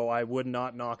 although I would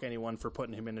not knock anyone for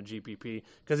putting him in a GPP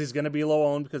because he's going to be low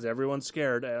owned because everyone's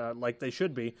scared, like they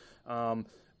should be.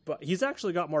 But he's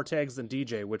actually got more tags than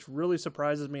DJ, which really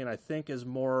surprises me and I think is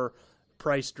more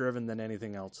price driven than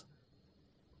anything else.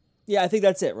 Yeah, I think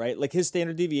that's it, right? Like his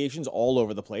standard deviation's all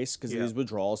over the place because of his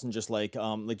withdrawals and just like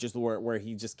just where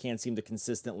he just can't seem to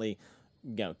consistently,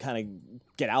 kind of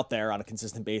get out there on a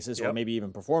consistent basis or maybe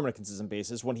even perform on a consistent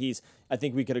basis. When I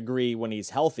think we could agree when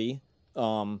he's healthy,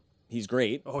 he's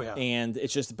great. Oh yeah. And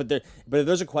it's just, but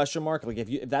there's a question mark. Like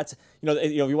if that's,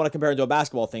 if you want to compare it to a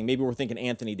basketball thing, maybe we're thinking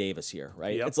Anthony Davis here,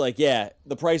 right? Yep. It's like, yeah,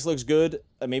 the price looks good.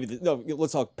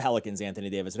 Let's talk Pelicans Anthony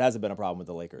Davis. It hasn't been a problem with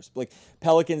the Lakers. But like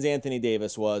Pelicans Anthony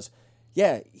Davis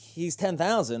he's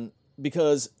 10,000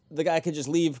 because the guy could just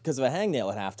leave because of a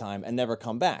hangnail at halftime and never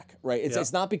come back, right?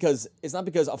 It's not because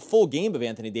a full game of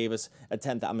Anthony Davis at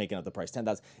 10,000, I'm making up the price,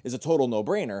 10,000 is a total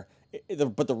no-brainer.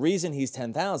 But the reason he's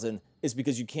 10,000 is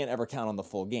because you can't ever count on the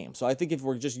full game. So I think if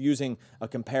we're just using a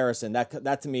comparison,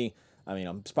 that to me,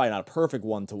 it's probably not a perfect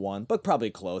 1-to-1, but probably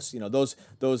close.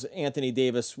 Those Anthony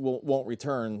Davis won't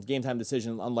return, game time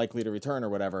decision unlikely to return or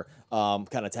whatever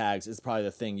kind of tags is probably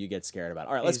the thing you get scared about.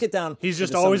 All right, let's get down. He's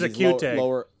just always a Q tag.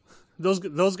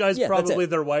 Those guys probably,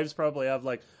 their wives probably have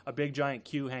like a big giant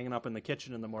Q hanging up in the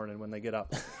kitchen in the morning when they get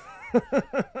up.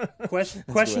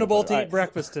 Questionable to eat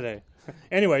breakfast today.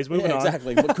 Anyways, moving on.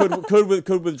 Exactly. But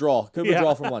could withdraw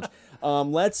from lunch.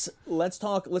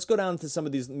 Let's go down to some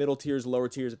of these middle tiers, lower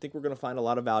tiers. I think we're going to find a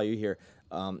lot of value here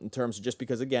in terms of just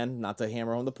because, again, not to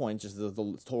hammer home the point, just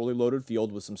the totally loaded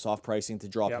field with some soft pricing to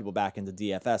draw people back into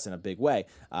DFS in a big way.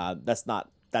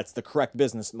 That's the correct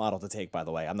business model to take, by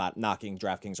the way. I'm not knocking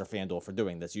DraftKings or FanDuel for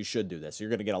doing this. You should do this. You're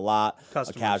going to get a lot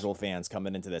of casual fans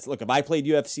coming into this. Look, if I played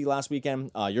UFC last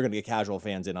weekend, you're going to get casual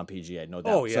fans in on PGA, no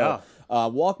doubt. Oh, yeah. So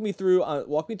walk me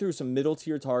through some middle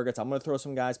tier targets. I'm going to throw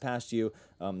some guys past you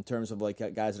in terms of like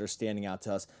guys that are standing out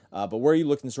to us. But where are you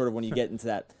looking sort of when you get into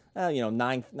that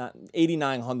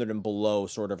 8,900 and below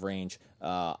sort of range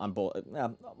on both?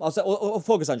 We'll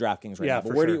focus on DraftKings right now.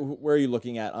 But where are you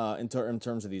looking at in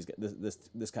terms of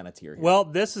this kind of tier here? Well,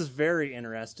 this is very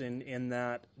interesting in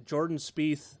that Jordan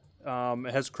Spieth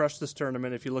has crushed this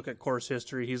tournament. If you look at course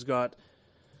history,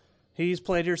 he's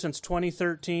played here since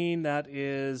 2013. That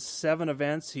is 7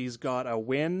 events. He's got a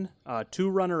win, 2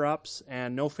 runner-ups,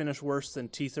 and no finish worse than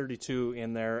T32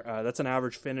 in there. That's an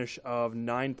average finish of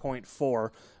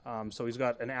 9.4. So he's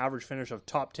got an average finish of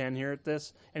top 10 here at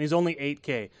this, and he's only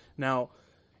 8K. Now,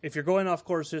 if you're going off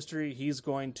course history, he's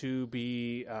going to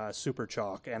be super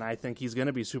chalk, and I think he's going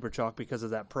to be super chalk because of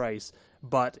that price.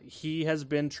 But he has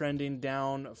been trending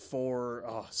down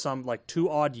for some like 2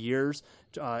 odd years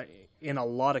in a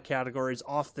lot of categories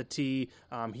off the tee.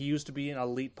 He used to be an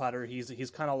elite putter.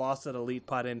 He's kind of lost that elite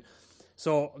putting.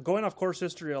 So going off course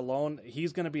history alone,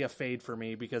 he's going to be a fade for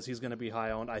me because he's going to be high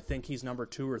owned. I think he's number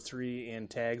 2 or 3 in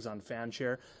tags on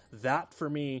FanShare. That for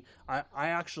me, I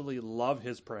actually love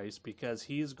his price because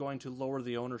he's going to lower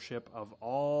the ownership of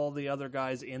all the other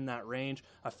guys in that range.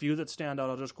 A few that stand out,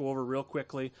 I'll just go over real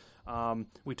quickly.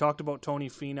 We talked about Tony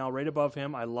Finau right above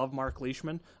him. I love Mark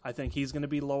Leishman. I think he's going to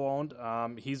be low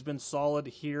owned. He's been solid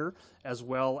here as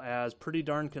well as pretty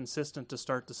darn consistent to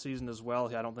start the season as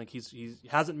well. I don't think he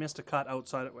hasn't missed a cut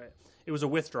outside of it. It was a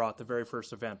withdraw at the very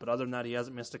first event, but other than that, he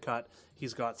hasn't missed a cut.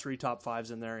 He's got 3 top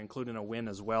 5s in there, including a win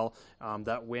as well.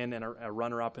 That win and a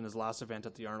runner-up in his last event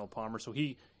at the Arnold Palmer. So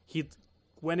he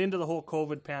went into the whole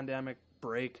COVID pandemic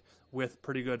break with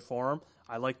pretty good form.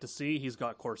 I like to see he's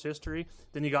got course history.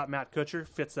 Then you got Matt Kuchar,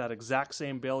 fits that exact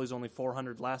same bill. He's only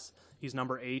 400 less. He's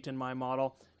number 8 in my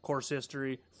model. Course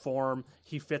history, form.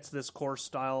 He fits this course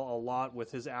style a lot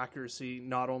with his accuracy,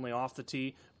 not only off the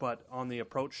tee but on the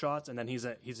approach shots. And then he's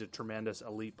a tremendous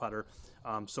elite putter.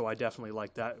 So I definitely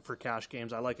like that for cash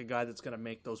games. I like a guy that's going to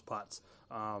make those putts.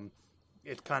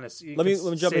 It kind of let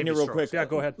me jump in here real quick. Yeah,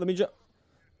 go ahead. Let me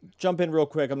jump in real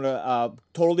quick. I'm gonna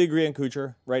totally agree on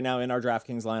Kuchar right now in our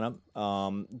DraftKings lineup.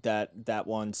 That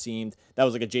one seemed that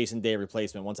was like a Jason Day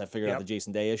replacement. Once I figured out the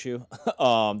Jason Day issue,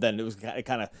 then it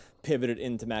kind of pivoted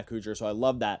into Matt Kuchar. So I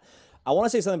love that. I want to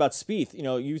say something about Spieth.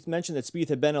 You mentioned that Spieth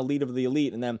had been elite of the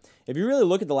elite, and then if you really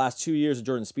look at the last 2 years of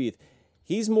Jordan Spieth,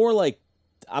 he's more like,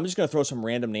 I'm just gonna throw some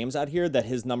random names out here that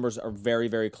his numbers are very,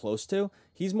 very close to.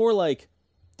 He's more like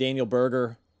Daniel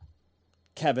Berger,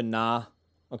 Kevin Na,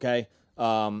 okay.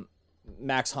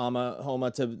 Max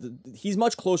Homa he's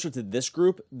much closer to this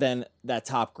group than that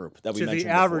top group that we mentioned.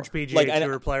 The average before. PGA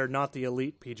Tour player, not the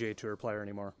elite PGA Tour player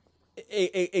anymore.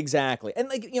 Exactly,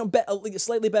 and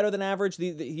slightly better than average.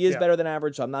 He is better than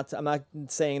average. So I'm not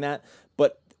saying that,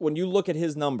 but when you look at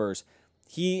his numbers,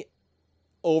 he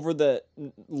over the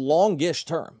longish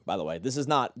term, by the way, this is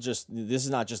not just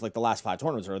like the last 5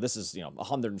 tournaments, or this is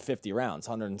 150 rounds,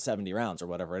 170 rounds, or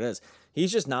whatever it is.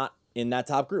 He's just not in that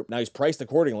top group. Now he's priced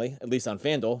accordingly, at least on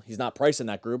FanDuel. He's not priced in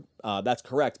that group. That's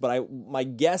correct. But my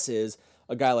guess is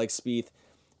a guy like Spieth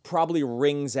probably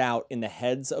rings out in the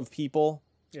heads of people,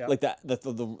 like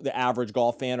the average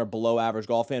golf fan or below average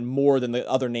golf fan, more than the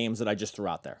other names that I just threw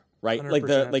out there, right?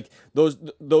 100%. Like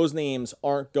those names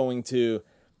aren't going to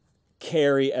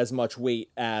carry as much weight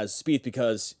as Spieth,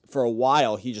 because for a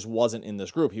while he just wasn't in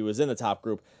this group. He was in the top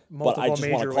group, but I just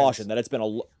want to caution that it's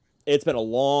been a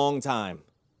long time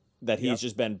that he's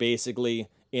just been basically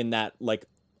in that like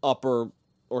upper,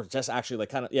 or just actually like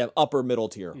kind of upper middle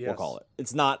tier, we'll call it.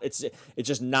 It's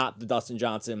just not the Dustin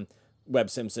Johnson, Webb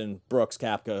Simpson, Brooks,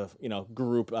 Koepka,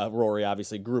 group, Rory,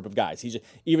 obviously, group of guys. He's just,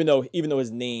 even though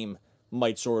his name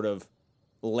might sort of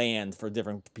land for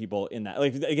different people in that,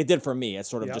 like it did for me, as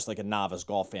sort of just like a novice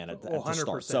golf fan at the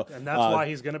start. So, and that's why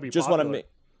he's going to be just popular.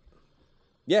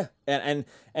 Yeah, and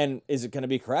is it going to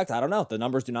be correct? I don't know. The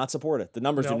numbers do not support it. The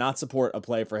numbers do not support a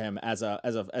play for him as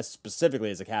specifically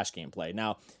as a cash game play.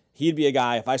 Now, he'd be a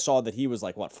guy, if I saw that he was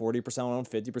like 40% owned,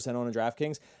 50% owned in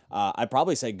DraftKings, I'd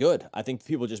probably say good. I think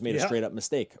people just made a straight up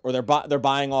mistake, or they're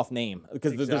buying off name,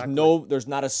 because there's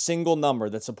not a single number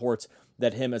that supports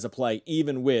that him as a play,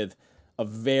 even with a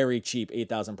very cheap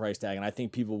 8,000 price tag, and I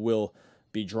think people will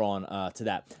be drawn to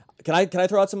that. Can I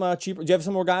throw out some cheaper? Do you have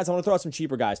some more guys? I want to throw out some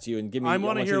cheaper guys to you and give me. I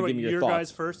want to hear what your thoughts.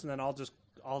 Guys first, and then I'll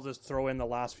just throw in the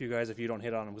last few guys if you don't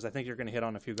hit on them, because I think you're going to hit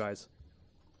on a few guys.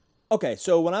 Okay,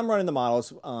 so when I'm running the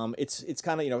models, it's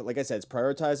kind of, like I said, it's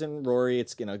prioritizing Rory.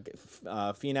 It's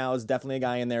Finau is definitely a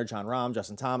guy in there. Jon Rahm,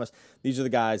 Justin Thomas. These are the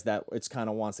guys that it's kind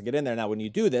of wants to get in there. Now, when you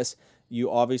do this,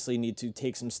 you obviously need to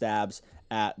take some stabs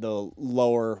at the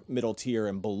lower middle tier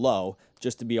and below,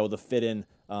 just to be able to fit in.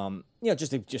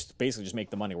 Just basically make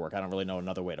the money work. I don't really know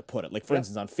another way to put it. Like, for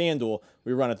instance, on FanDuel,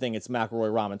 we run a thing, it's McIlroy,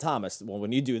 Rahm, and Thomas. Well,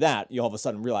 when you do that, you all of a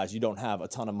sudden realize you don't have a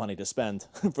ton of money to spend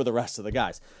for the rest of the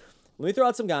guys. Let me throw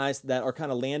out some guys that are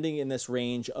kind of landing in this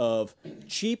range of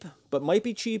cheap, but might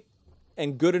be cheap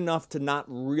and good enough to not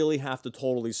really have to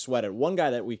totally sweat it. One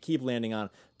guy that we keep landing on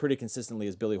pretty consistently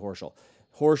is Billy Horschel.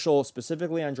 Horschel,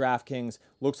 specifically on DraftKings,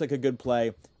 looks like a good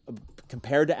play.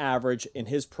 Compared to average in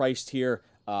his price tier,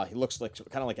 he looks like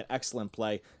kind of like an excellent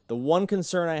play. The one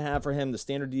concern I have for him, the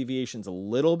standard deviation's a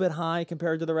little bit high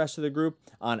compared to the rest of the group.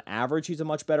 On average, he's a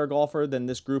much better golfer than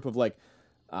this group of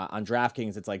on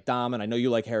DraftKings, it's like Dom, and I know you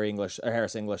like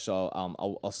Harris English, so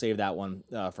I'll save that one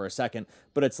for a second.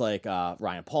 But it's like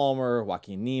Ryan Palmer,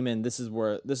 Joaquin Niemann. This is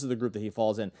the group that he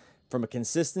falls in. From a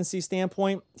consistency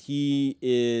standpoint, he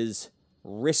is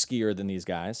riskier than these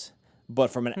guys. But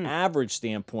from an average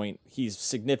standpoint, he's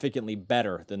significantly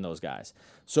better than those guys.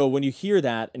 So when you hear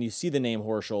that and you see the name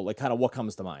Horschel, like, kind of what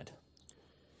comes to mind?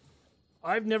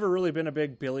 I've never really been a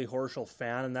big Billy Horschel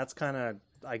fan, and that's kind of,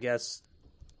 I guess,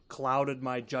 clouded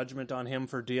my judgment on him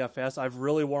for DFS. I've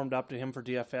really warmed up to him for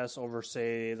DFS over,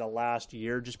 say, the last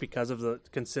year, just because of the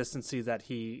consistency that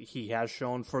he has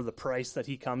shown for the price that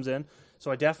he comes in. So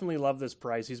I definitely love this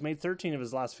price. He's made 13 of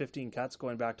his last 15 cuts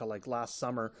going back to like last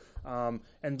summer.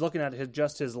 And looking at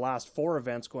his last 4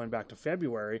 events going back to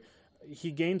February,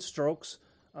 he gained strokes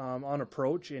on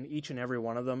approach in each and every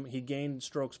one of them. He gained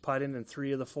strokes putting in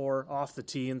 3 of the 4, off the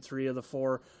tee in 3 of the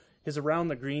 4. His around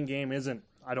the green game isn't,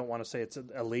 I don't want to say it's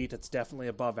elite. It's definitely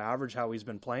above average how he's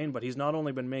been playing, but he's not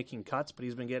only been making cuts, but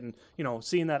he's been getting,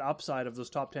 seeing that upside of those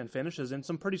top 10 finishes in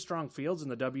some pretty strong fields in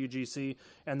the WGC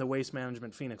and the Waste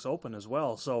Management Phoenix Open as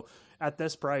well. So at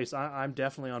this price, I'm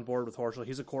definitely on board with Horschel.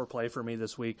 He's a core play for me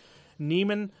this week.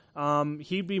 Niemann,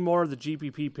 he'd be more of the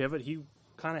GPP pivot. He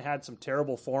kind of had some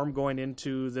terrible form going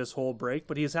into this whole break,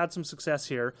 but he's had some success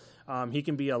here. He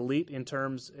can be elite in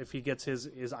terms, if he gets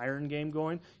his iron game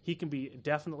going, he can be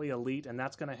definitely elite, and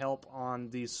that's going to help on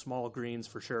these small greens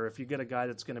for sure. If you get a guy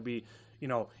that's going to be,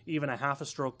 even a half a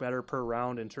stroke better per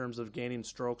round in terms of gaining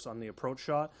strokes on the approach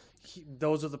shot,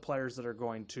 those are the players that are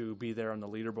going to be there on the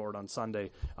leaderboard on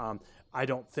Sunday. I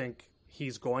don't think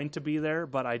he's going to be there,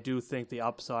 but I do think the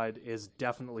upside is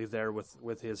definitely there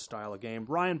with his style of game.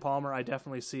 Ryan Palmer, I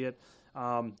definitely see it.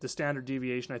 The standard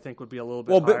deviation, I think, would be a little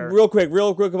bit higher. Real quick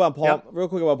about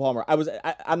Palmer.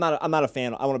 I'm not a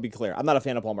fan. I want to be clear. I'm not a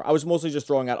fan of Palmer. I was mostly just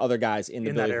throwing out other guys in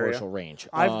the Billy Horschel range.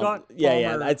 I've got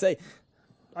Palmer, I'd say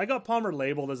I got Palmer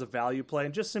labeled as a value play,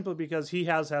 and just simply because he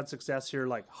has had success here,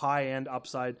 like high end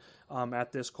upside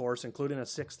at this course, including a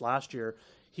 6th last year.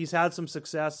 He's had some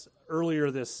success earlier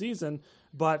this season,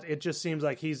 but it just seems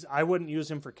like I wouldn't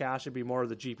use him for cash. It'd be more of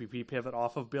the GPP pivot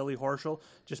off of Billy Horschel,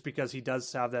 just because he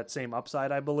does have that same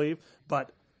upside, I believe.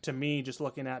 But to me, just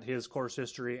looking at his course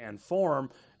history and form,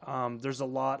 there's a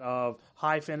lot of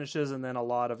high finishes and then a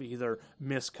lot of either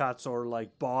miscuts or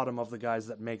like bottom of the guys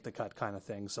that make the cut kind of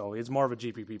thing. So it's more of a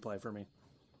GPP play for me.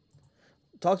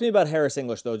 Talk to me about Harris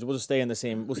English, though. We'll just stay in the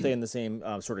same. We'll stay in the same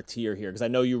sort of tier here because I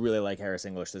know you really like Harris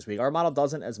English this week. Our model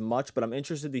doesn't as much, but I'm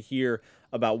interested to hear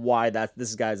about why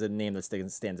this guy's a name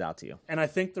that stands out to you. And I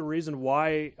think the reason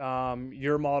why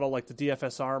your model, like the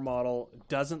DFSR model,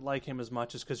 doesn't like him as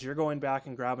much is because you're going back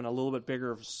and grabbing a little bit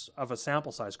bigger of a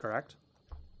sample size, correct?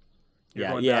 You're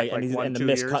and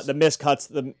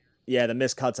the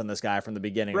miscuts on this guy from the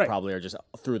beginning probably are just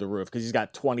through the roof because he's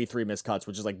got 23 miscuts,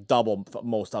 which is like double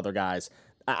most other guys.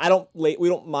 We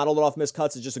don't model it off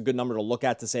miscuts. It's just a good number to look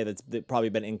at to say that's probably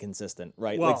been inconsistent,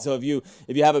 right? Well, like so if you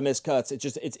have a miscuts,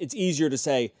 it's easier to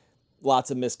say lots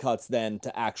of miscuts than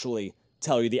to actually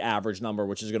tell you the average number,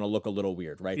 which is going to look a little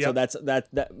weird, right? Yep. So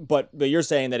that. But you're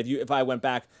saying that if I went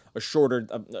back a shorter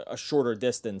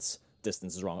distance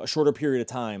is wrong, a shorter period of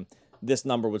time, this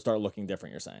number would start looking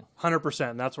different, you're saying?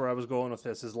 100%. And that's where I was going with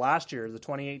this. Is last year, the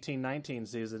 2018-19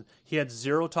 season, he had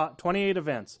 28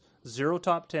 events, 0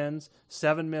 top 10s,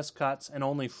 7 missed cuts, and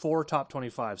only 4 top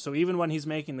 25. So even when he's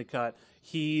making the cut,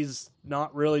 he's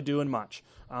not really doing much.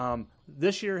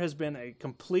 This year has been a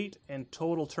complete and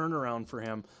total turnaround for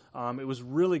him. It was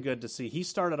really good to see. He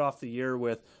started off the year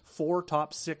with 4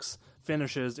 top 6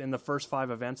 finishes in the first 5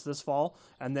 events this fall,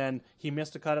 and then he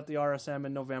missed a cut at the RSM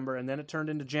in November, and then it turned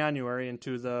into January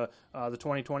into the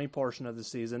 2020 portion of the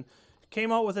season.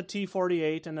 Came out with a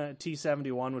T48 and a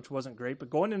T71, which wasn't great,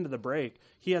 but going into the break,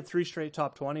 he had 3 straight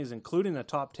top 20s, including a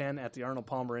top 10 at the Arnold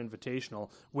Palmer Invitational,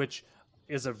 which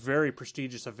is a very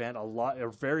prestigious event,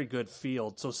 a very good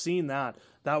field. So seeing that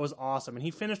was awesome. And he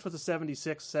finished with a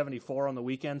 76-74 on the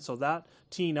weekend. So that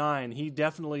T9, he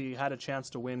definitely had a chance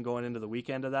to win going into the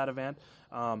weekend of that event.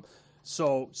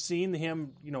 So seeing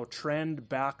him, trend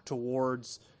back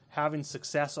towards having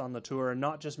success on the tour and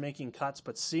not just making cuts,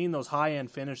 but seeing those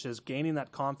high-end finishes, gaining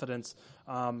that confidence.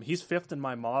 He's 5th in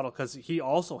my model because he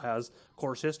also has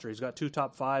course history. He's got 2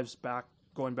 top 5s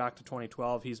going back to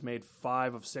 2012. He's made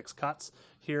 5 of 6 cuts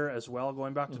here as well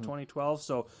going back to 2012.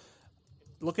 So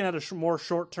looking at a more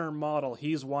short-term model,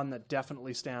 he's one that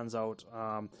definitely stands out.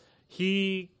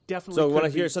 He definitely. So want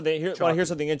to hear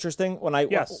something interesting? When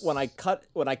I cut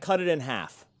it in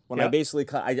half. I basically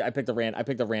cut, I picked a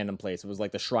random place. It was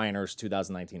like the Shriners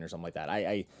 2019 or something like that.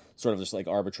 I sort of just like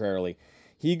arbitrarily.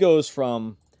 He goes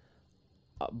from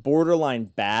borderline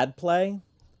bad play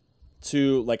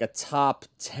to like a top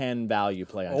 10 value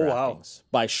play on DraftKings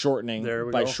by shortening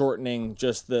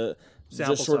just the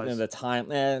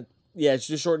time. It's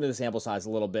just shortening the sample size a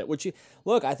little bit, which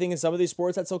I think in some of these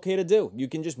sports that's okay to do. You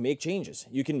can just make changes.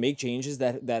 You can make changes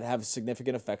that have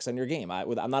significant effects on your game.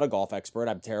 I'm not a golf expert.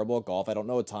 I'm terrible at golf. I don't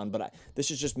know a ton, but this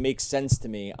just makes sense to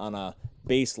me on a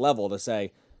base level to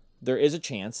say there is a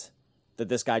chance that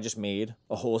this guy just made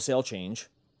a wholesale change.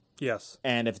 Yes.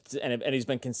 And he's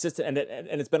been consistent, and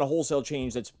it's been a wholesale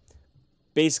change that's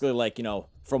basically like,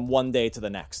 from one day to the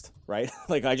next, right?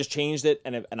 Like I just changed it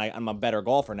and I'm a better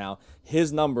golfer now.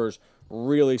 His numbers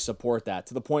really support that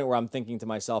to the point where I'm thinking to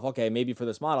myself, okay, maybe for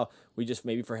this model,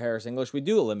 maybe for Harris English, we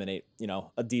do eliminate,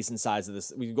 a decent size of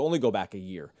this. We only go back a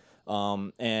year.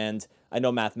 And I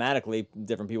know mathematically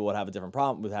different people would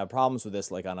have problems with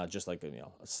this, like on a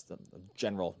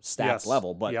general stats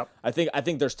level. But I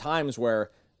think there's times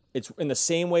where it's in the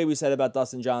same way we said about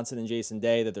Dustin Johnson and Jason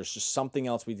Day that there's just something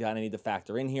else we kind of need to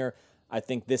factor in here. I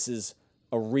think this is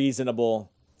a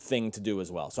reasonable thing to do as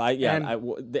well. So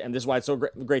and this is why it's so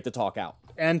great to talk out.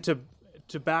 And to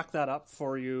back that up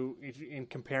for you, in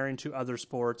comparing to other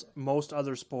sports, most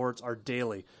other sports are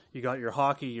daily. You got your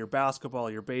hockey, your basketball,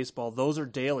 your baseball; those are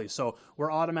daily. So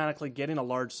we're automatically getting a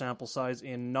large sample size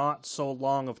in not so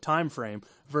long of time frame.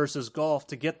 Versus golf,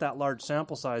 to get that large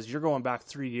sample size, you're going back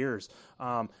 3 years.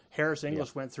 Harris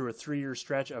English went through a 3-year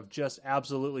stretch of just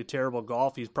absolutely terrible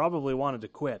golf. He's probably wanted to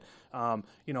quit.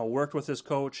 Worked with his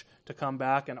coach to come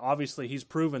back, and obviously he's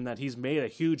proven that he's made a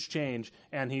huge change.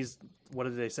 And he's, what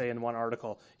did they say in one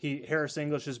article? Harris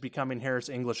English is becoming Harris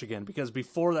English again, because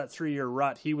before that 3-year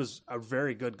rut, he was a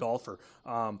very good golfer.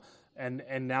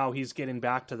 And now he's getting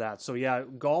back to that. So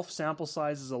golf sample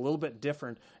size is a little bit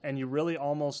different, and you really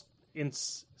almost, in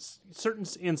certain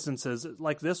instances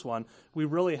like this one, we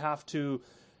really have to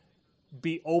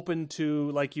be open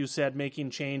to, like you said, making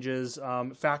changes,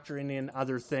 factoring in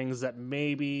other things that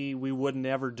maybe we would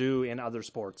never do in other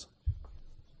sports.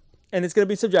 And it's going to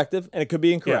be subjective, and it could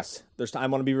be incorrect. Yes. I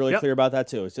want to be really clear about that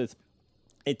too.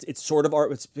 it's sort of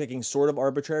it's picking sort of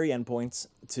arbitrary endpoints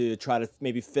to try to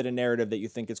maybe fit a narrative that you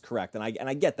think is correct, and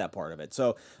I get that part of it.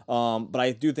 So, but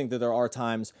I do think that there are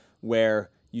times where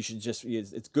you should just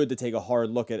it's good to take a hard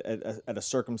look at a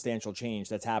circumstantial change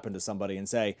that's happened to somebody and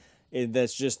say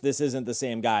this isn't the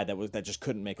same guy that just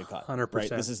couldn't make a cut. 100%.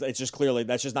 Right? It's just clearly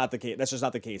that's just not the case. That's just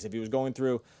not the case. If he was going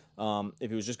through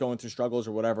struggles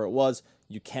or whatever it was,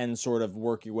 you can sort of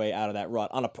work your way out of that rut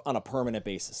on a permanent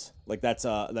basis. Like that's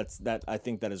I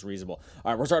think that is reasonable.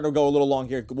 All right, we're starting to go a little long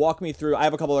here. Walk me through. I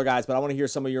have a couple other guys, but I want to hear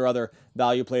some of your other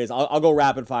value plays. I'll go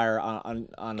rapid fire on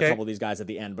a couple of these guys at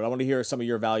the end, but I want to hear some of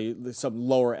your some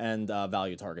lower end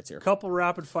value targets here. Couple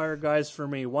rapid fire guys for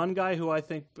me. One guy who I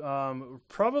think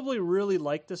probably really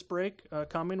liked this break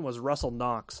coming was Russell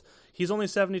Knox. He's only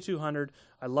 7,200.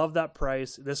 I love that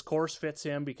price. This course fits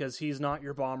him because he's not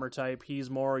your bomber type. He's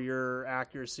more your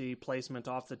accuracy, placement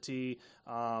off the tee,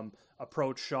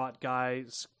 approach shot guy,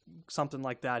 something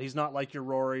like that. He's not like your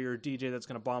Rory or DJ that's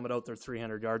going to bomb it out there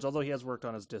 300 yards, although he has worked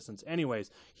on his distance.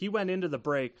 Anyways, he went into the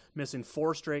break missing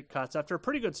 4 straight cuts after a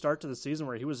pretty good start to the season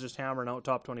where he was just hammering out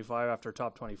top 25 after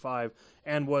top 25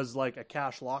 and was like a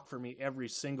cash lock for me every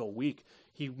single week.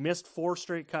 He missed 4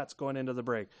 straight cuts going into the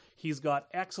break. He's got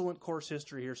excellent course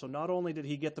history here, so not only did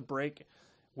he get the break,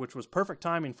 which was perfect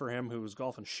timing for him, who was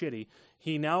golfing shitty,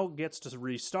 he now gets to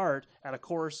restart at a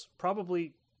course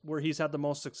probably where he's had the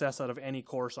most success out of any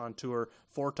course on tour.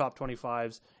 4 top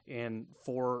 25s in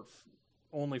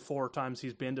only 4 times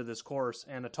he's been to this course,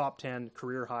 and a top 10,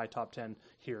 career high top 10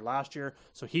 here last year.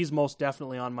 So he's most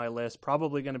definitely on my list,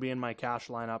 probably going to be in my cash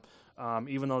lineup.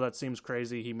 Even though that seems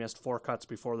crazy, he missed 4 cuts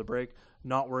before the break.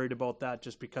 Not worried about that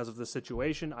just because of the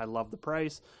situation. I love the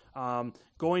price.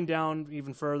 Going down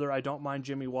even further, I don't mind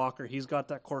Jimmy Walker. He's got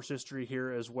that course history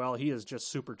here as well. He is just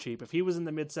super cheap. If he was in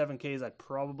the mid 7Ks, I'd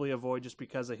probably avoid just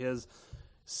because of his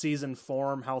season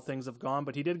form, how things have gone.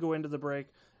 But he did go into the break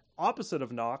opposite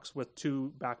of Knox with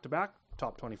 2 back-to-back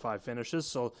top 25 finishes.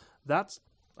 So that's,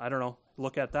 I don't know,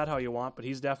 look at that how you want, but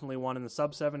he's definitely one in the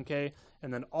sub 7K.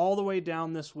 And then all the way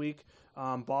down this week,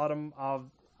 bottom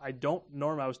of, I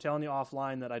was telling you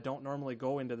offline that I don't normally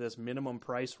go into this minimum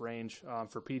price range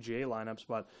for PGA lineups,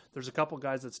 but there's a couple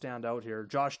guys that stand out here.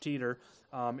 Josh Teeter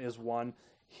is one.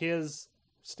 His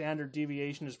standard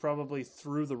deviation is probably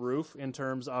through the roof in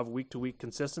terms of week-to-week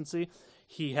consistency.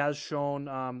 He has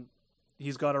shown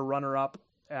he's got a runner-up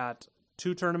at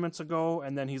 2 tournaments ago,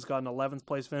 and then he's got an 11th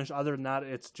place finish. Other than that,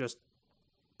 it's just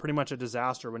pretty much a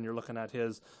disaster when you're looking at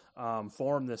his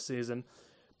form this season.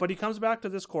 But he comes back to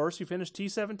this course. He finished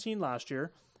T17 last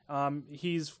year.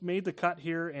 He's made the cut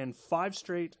here in 5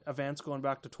 straight events going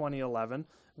back to 2011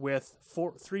 with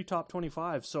 3 top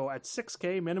 25. So at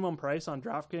 $6K minimum price on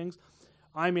DraftKings,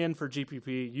 I'm in for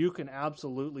GPP. You can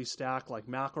absolutely stack like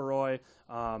McIlroy.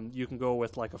 You can go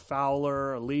with like a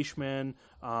Fowler, a Leishman,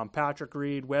 Patrick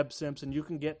Reed, Webb Simpson. You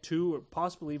can get 2 or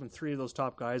possibly even 3 of those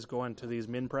top guys going to these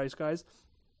min price guys.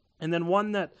 And then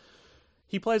one that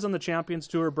he plays on the Champions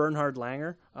Tour, Bernhard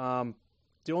Langer.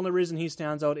 The only reason he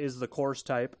stands out is the course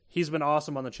type. He's been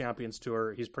awesome on the Champions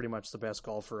Tour. He's pretty much the best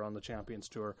golfer on the Champions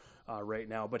Tour right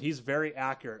now. But he's very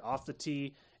accurate off the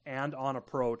tee and on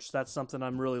approach. That's something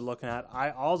I'm really looking at.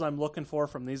 All I'm looking for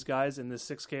from these guys in this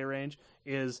 6K range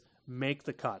is make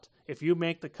the cut. If you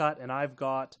make the cut and I've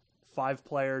got 5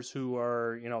 players who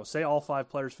are, say all 5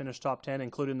 players finish top 10,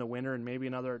 including the winner and maybe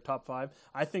another top 5,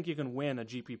 I think you can win a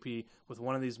GPP with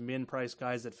one of these min price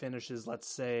guys that finishes, let's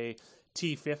say,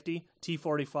 T50,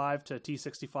 T45 to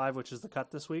T65, which is the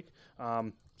cut this week.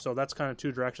 So that's kind of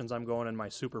 2 directions I'm going in my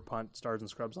super punt stars and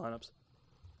scrubs lineups.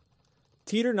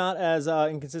 Teeter not as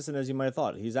inconsistent as you might have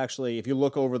thought. He's actually, if you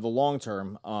look over the long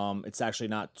term, it's actually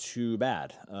not too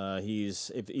bad.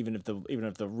 Even if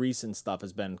the recent stuff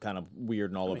has been kind of weird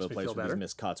and all over the place with these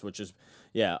missed cuts, which is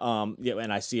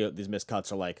and I see these missed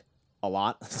cuts are like a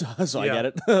lot, so I get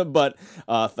it. But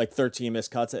like 13 missed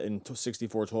cuts in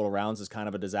 64 total rounds is kind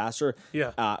of a disaster.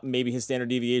 Yeah. Maybe his standard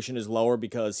deviation is lower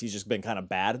because he's just been kind of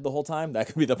bad the whole time. That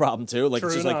could be the problem too. Like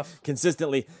it's just enough.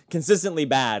 Like consistently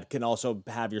bad can also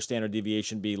have your standard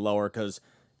deviation be lower because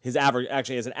his average,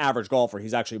 actually as an average golfer,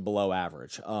 he's actually below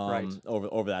average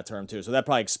over that term too. So that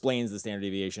probably explains the standard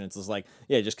deviation. It's just like,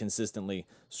 just consistently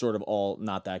sort of all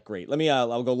not that great. Let me,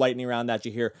 I'll go lightning round that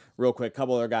you here real quick.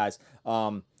 Couple other guys.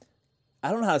 I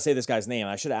don't know how to say this guy's name.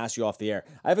 I should have asked you off the air.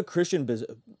 I have a Christian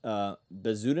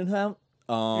Bezuidenhout.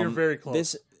 You're very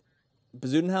close.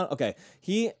 Bezuidenhout? Okay.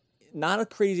 He, not a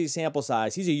crazy sample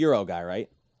size. He's a Euro guy, right?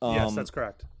 Yes, that's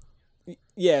correct.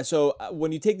 Yeah, so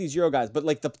when you take these Euro guys, but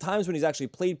like the times when he's actually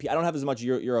played, I don't have as much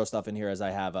Euro stuff in here as I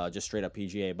have just straight up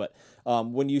PGA, but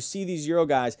when you see these Euro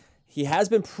guys, he has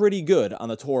been pretty good on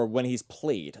the tour when he's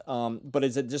played. But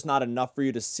is it just not enough for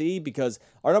you to see? Because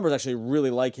our numbers actually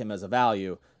really like him as a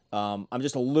value. I'm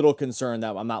just a little concerned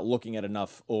that I'm not looking at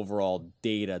enough overall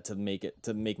data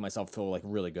to make myself feel like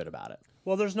really good about it.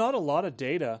 Well, there's not a lot of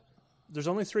data. There's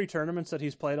only 3 tournaments that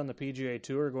he's played on the PGA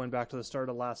Tour going back to the start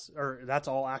of that's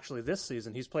all actually this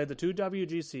season. He's played the 2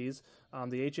 WGCs,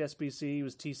 the HSBC, he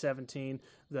was T17,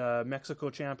 the Mexico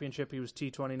Championship, he was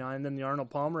T29, and then the Arnold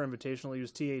Palmer Invitational, he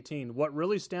was T18. What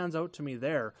really stands out to me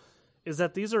there is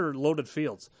that these are loaded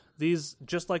fields. These,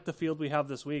 just like the field we have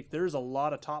this week, there's a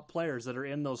lot of top players that are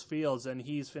in those fields, and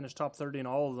he's finished top 30 in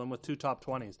all of them with 2 top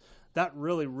 20s. That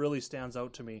really, really stands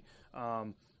out to me.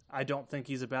 I don't think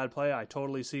he's a bad play. I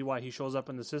totally see why he shows up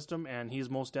in the system, and he's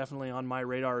most definitely on my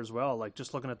radar as well. Like,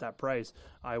 just looking at that price,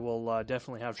 I will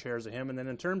definitely have shares of him. And then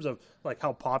in terms of like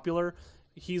how popular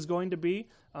he's going to be,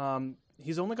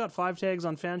 he's only got 5 tags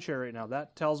on Fanshare right now.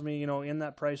 That tells me, in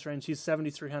that price range, he's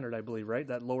 7,300, I believe, right?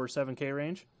 That lower 7K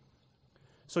range.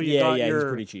 So he's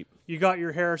pretty cheap. You got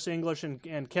your Harris English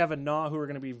and Kevin Na, who are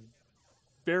going to be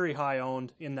very high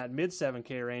owned in that mid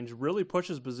 7K range. Really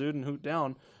pushes Bezuidenhout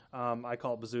down. I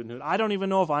call it Bezuidenhout. I don't even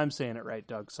know if I'm saying it right,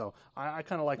 Doug. So I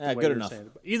kind of like the way you're saying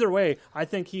it. But either way, I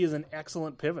think he is an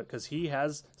excellent pivot because he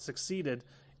has succeeded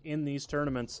in these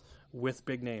tournaments with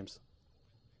big names.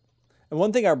 And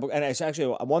one thing, I'm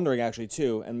wondering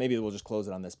too, and maybe we'll just close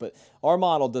it on this, but our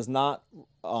model does not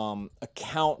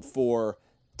account for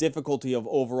difficulty of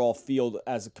overall field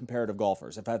as comparative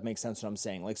golfers, if that makes sense what I'm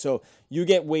saying. Like, so you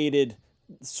get weighted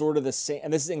sort of the same,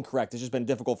 and this is incorrect. It's just been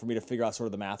difficult for me to figure out sort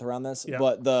of the math around this. Yeah.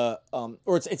 But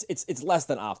it's less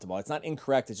than optimal. It's not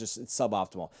incorrect. It's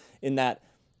suboptimal in that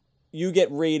you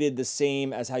get rated the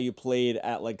same as how you played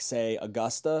at, like, say,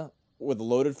 Augusta with a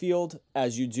loaded field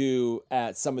as you do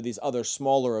at some of these other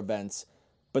smaller events,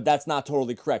 but that's not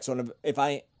totally correct. So if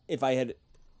I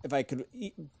could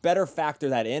better factor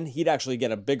that in, he'd actually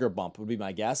get a bigger bump, would be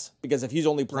my guess. Because if he's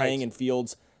only playing in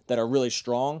fields that are really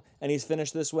strong and he's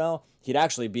finished this well, he'd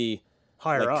actually be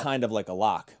higher up, kind of like a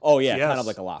lock. Oh yeah, yes. Kind of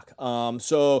like a lock.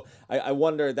 So I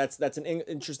wonder, that's an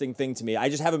interesting thing to me. I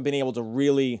just haven't been able to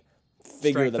really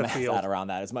figure the math out around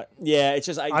that as much. Yeah, it's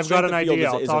just I've got an idea.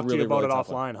 I'll talk to you about it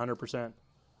offline. 100%.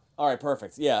 All right,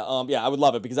 perfect. Yeah, I would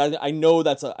love it because I know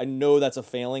that's a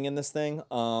failing in this thing.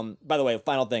 By the way,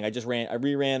 final thing, I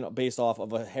reran based off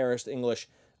of a Harris English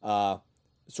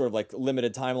sort of like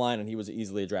limited timeline, and he was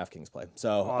easily a DraftKings play.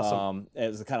 So awesome. It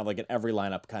was kind of like an every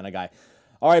lineup kind of guy.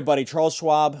 All right, buddy. Charles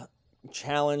Schwab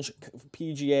Challenge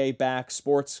PGA back,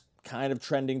 sports kind of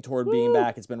trending toward being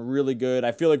back. It's been really good.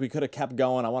 I feel like we could have kept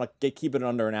going. I want to keep it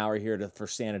under an hour here for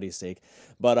sanity's sake.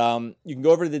 But you can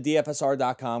go over to the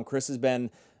DFSR.com. Chris has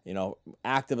been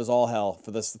active as all hell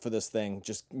for this thing,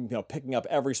 just picking up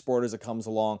every sport as it comes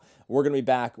along. We're going to be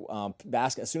back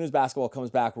as soon as basketball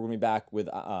comes back. We're going to be back with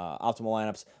optimal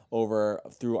lineups over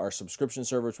through our subscription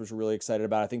service, which we're really excited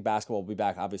about. I think basketball will be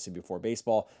back obviously before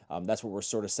baseball. That's what we're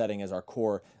sort of setting as our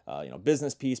core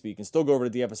business piece, but you can still go over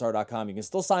to DFSR.com. You can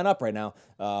still sign up right now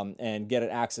and get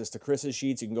access to Chris's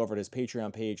sheets. You can go over to his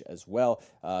Patreon page as well.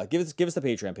 Give us the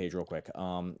Patreon page real quick.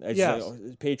 Yes.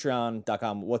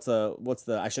 Patreon.com. What's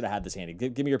the I should have had this handy.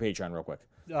 Give me your Patreon real quick.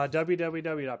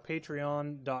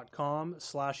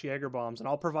 www.patreon.com/Jagerbombs, and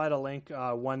I'll provide a link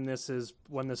when this is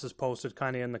posted,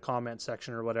 kind of in the comment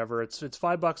section or whatever. It's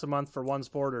 $5 a month for one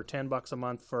sport or $10 a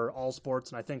month for all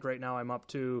sports, and I think right now I'm up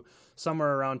to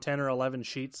somewhere around 10 or 11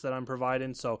 sheets that I'm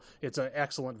providing, so it's an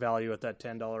excellent value at that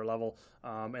 $10 level.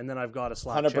 And then I've got a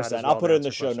Slack 100%. Chat as well. I'll put it in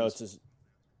the show notes.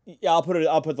 I'll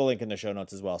put the link in the show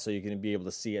notes as well, so you can be able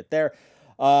to see it there.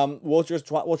 We'll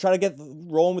try to get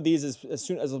rolling with these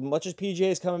as much as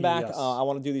PGA is coming back. Yes. I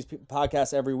want to do these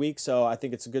podcasts every week, so I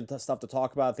think it's good stuff to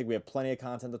talk about. I think we have plenty of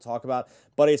content to talk about.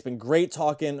 Buddy, it's been great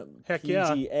talking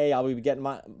PGA. Yeah. I'll be getting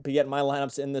my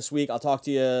lineups in this week. I'll talk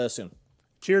to you soon.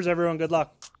 Cheers, everyone. Good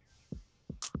luck.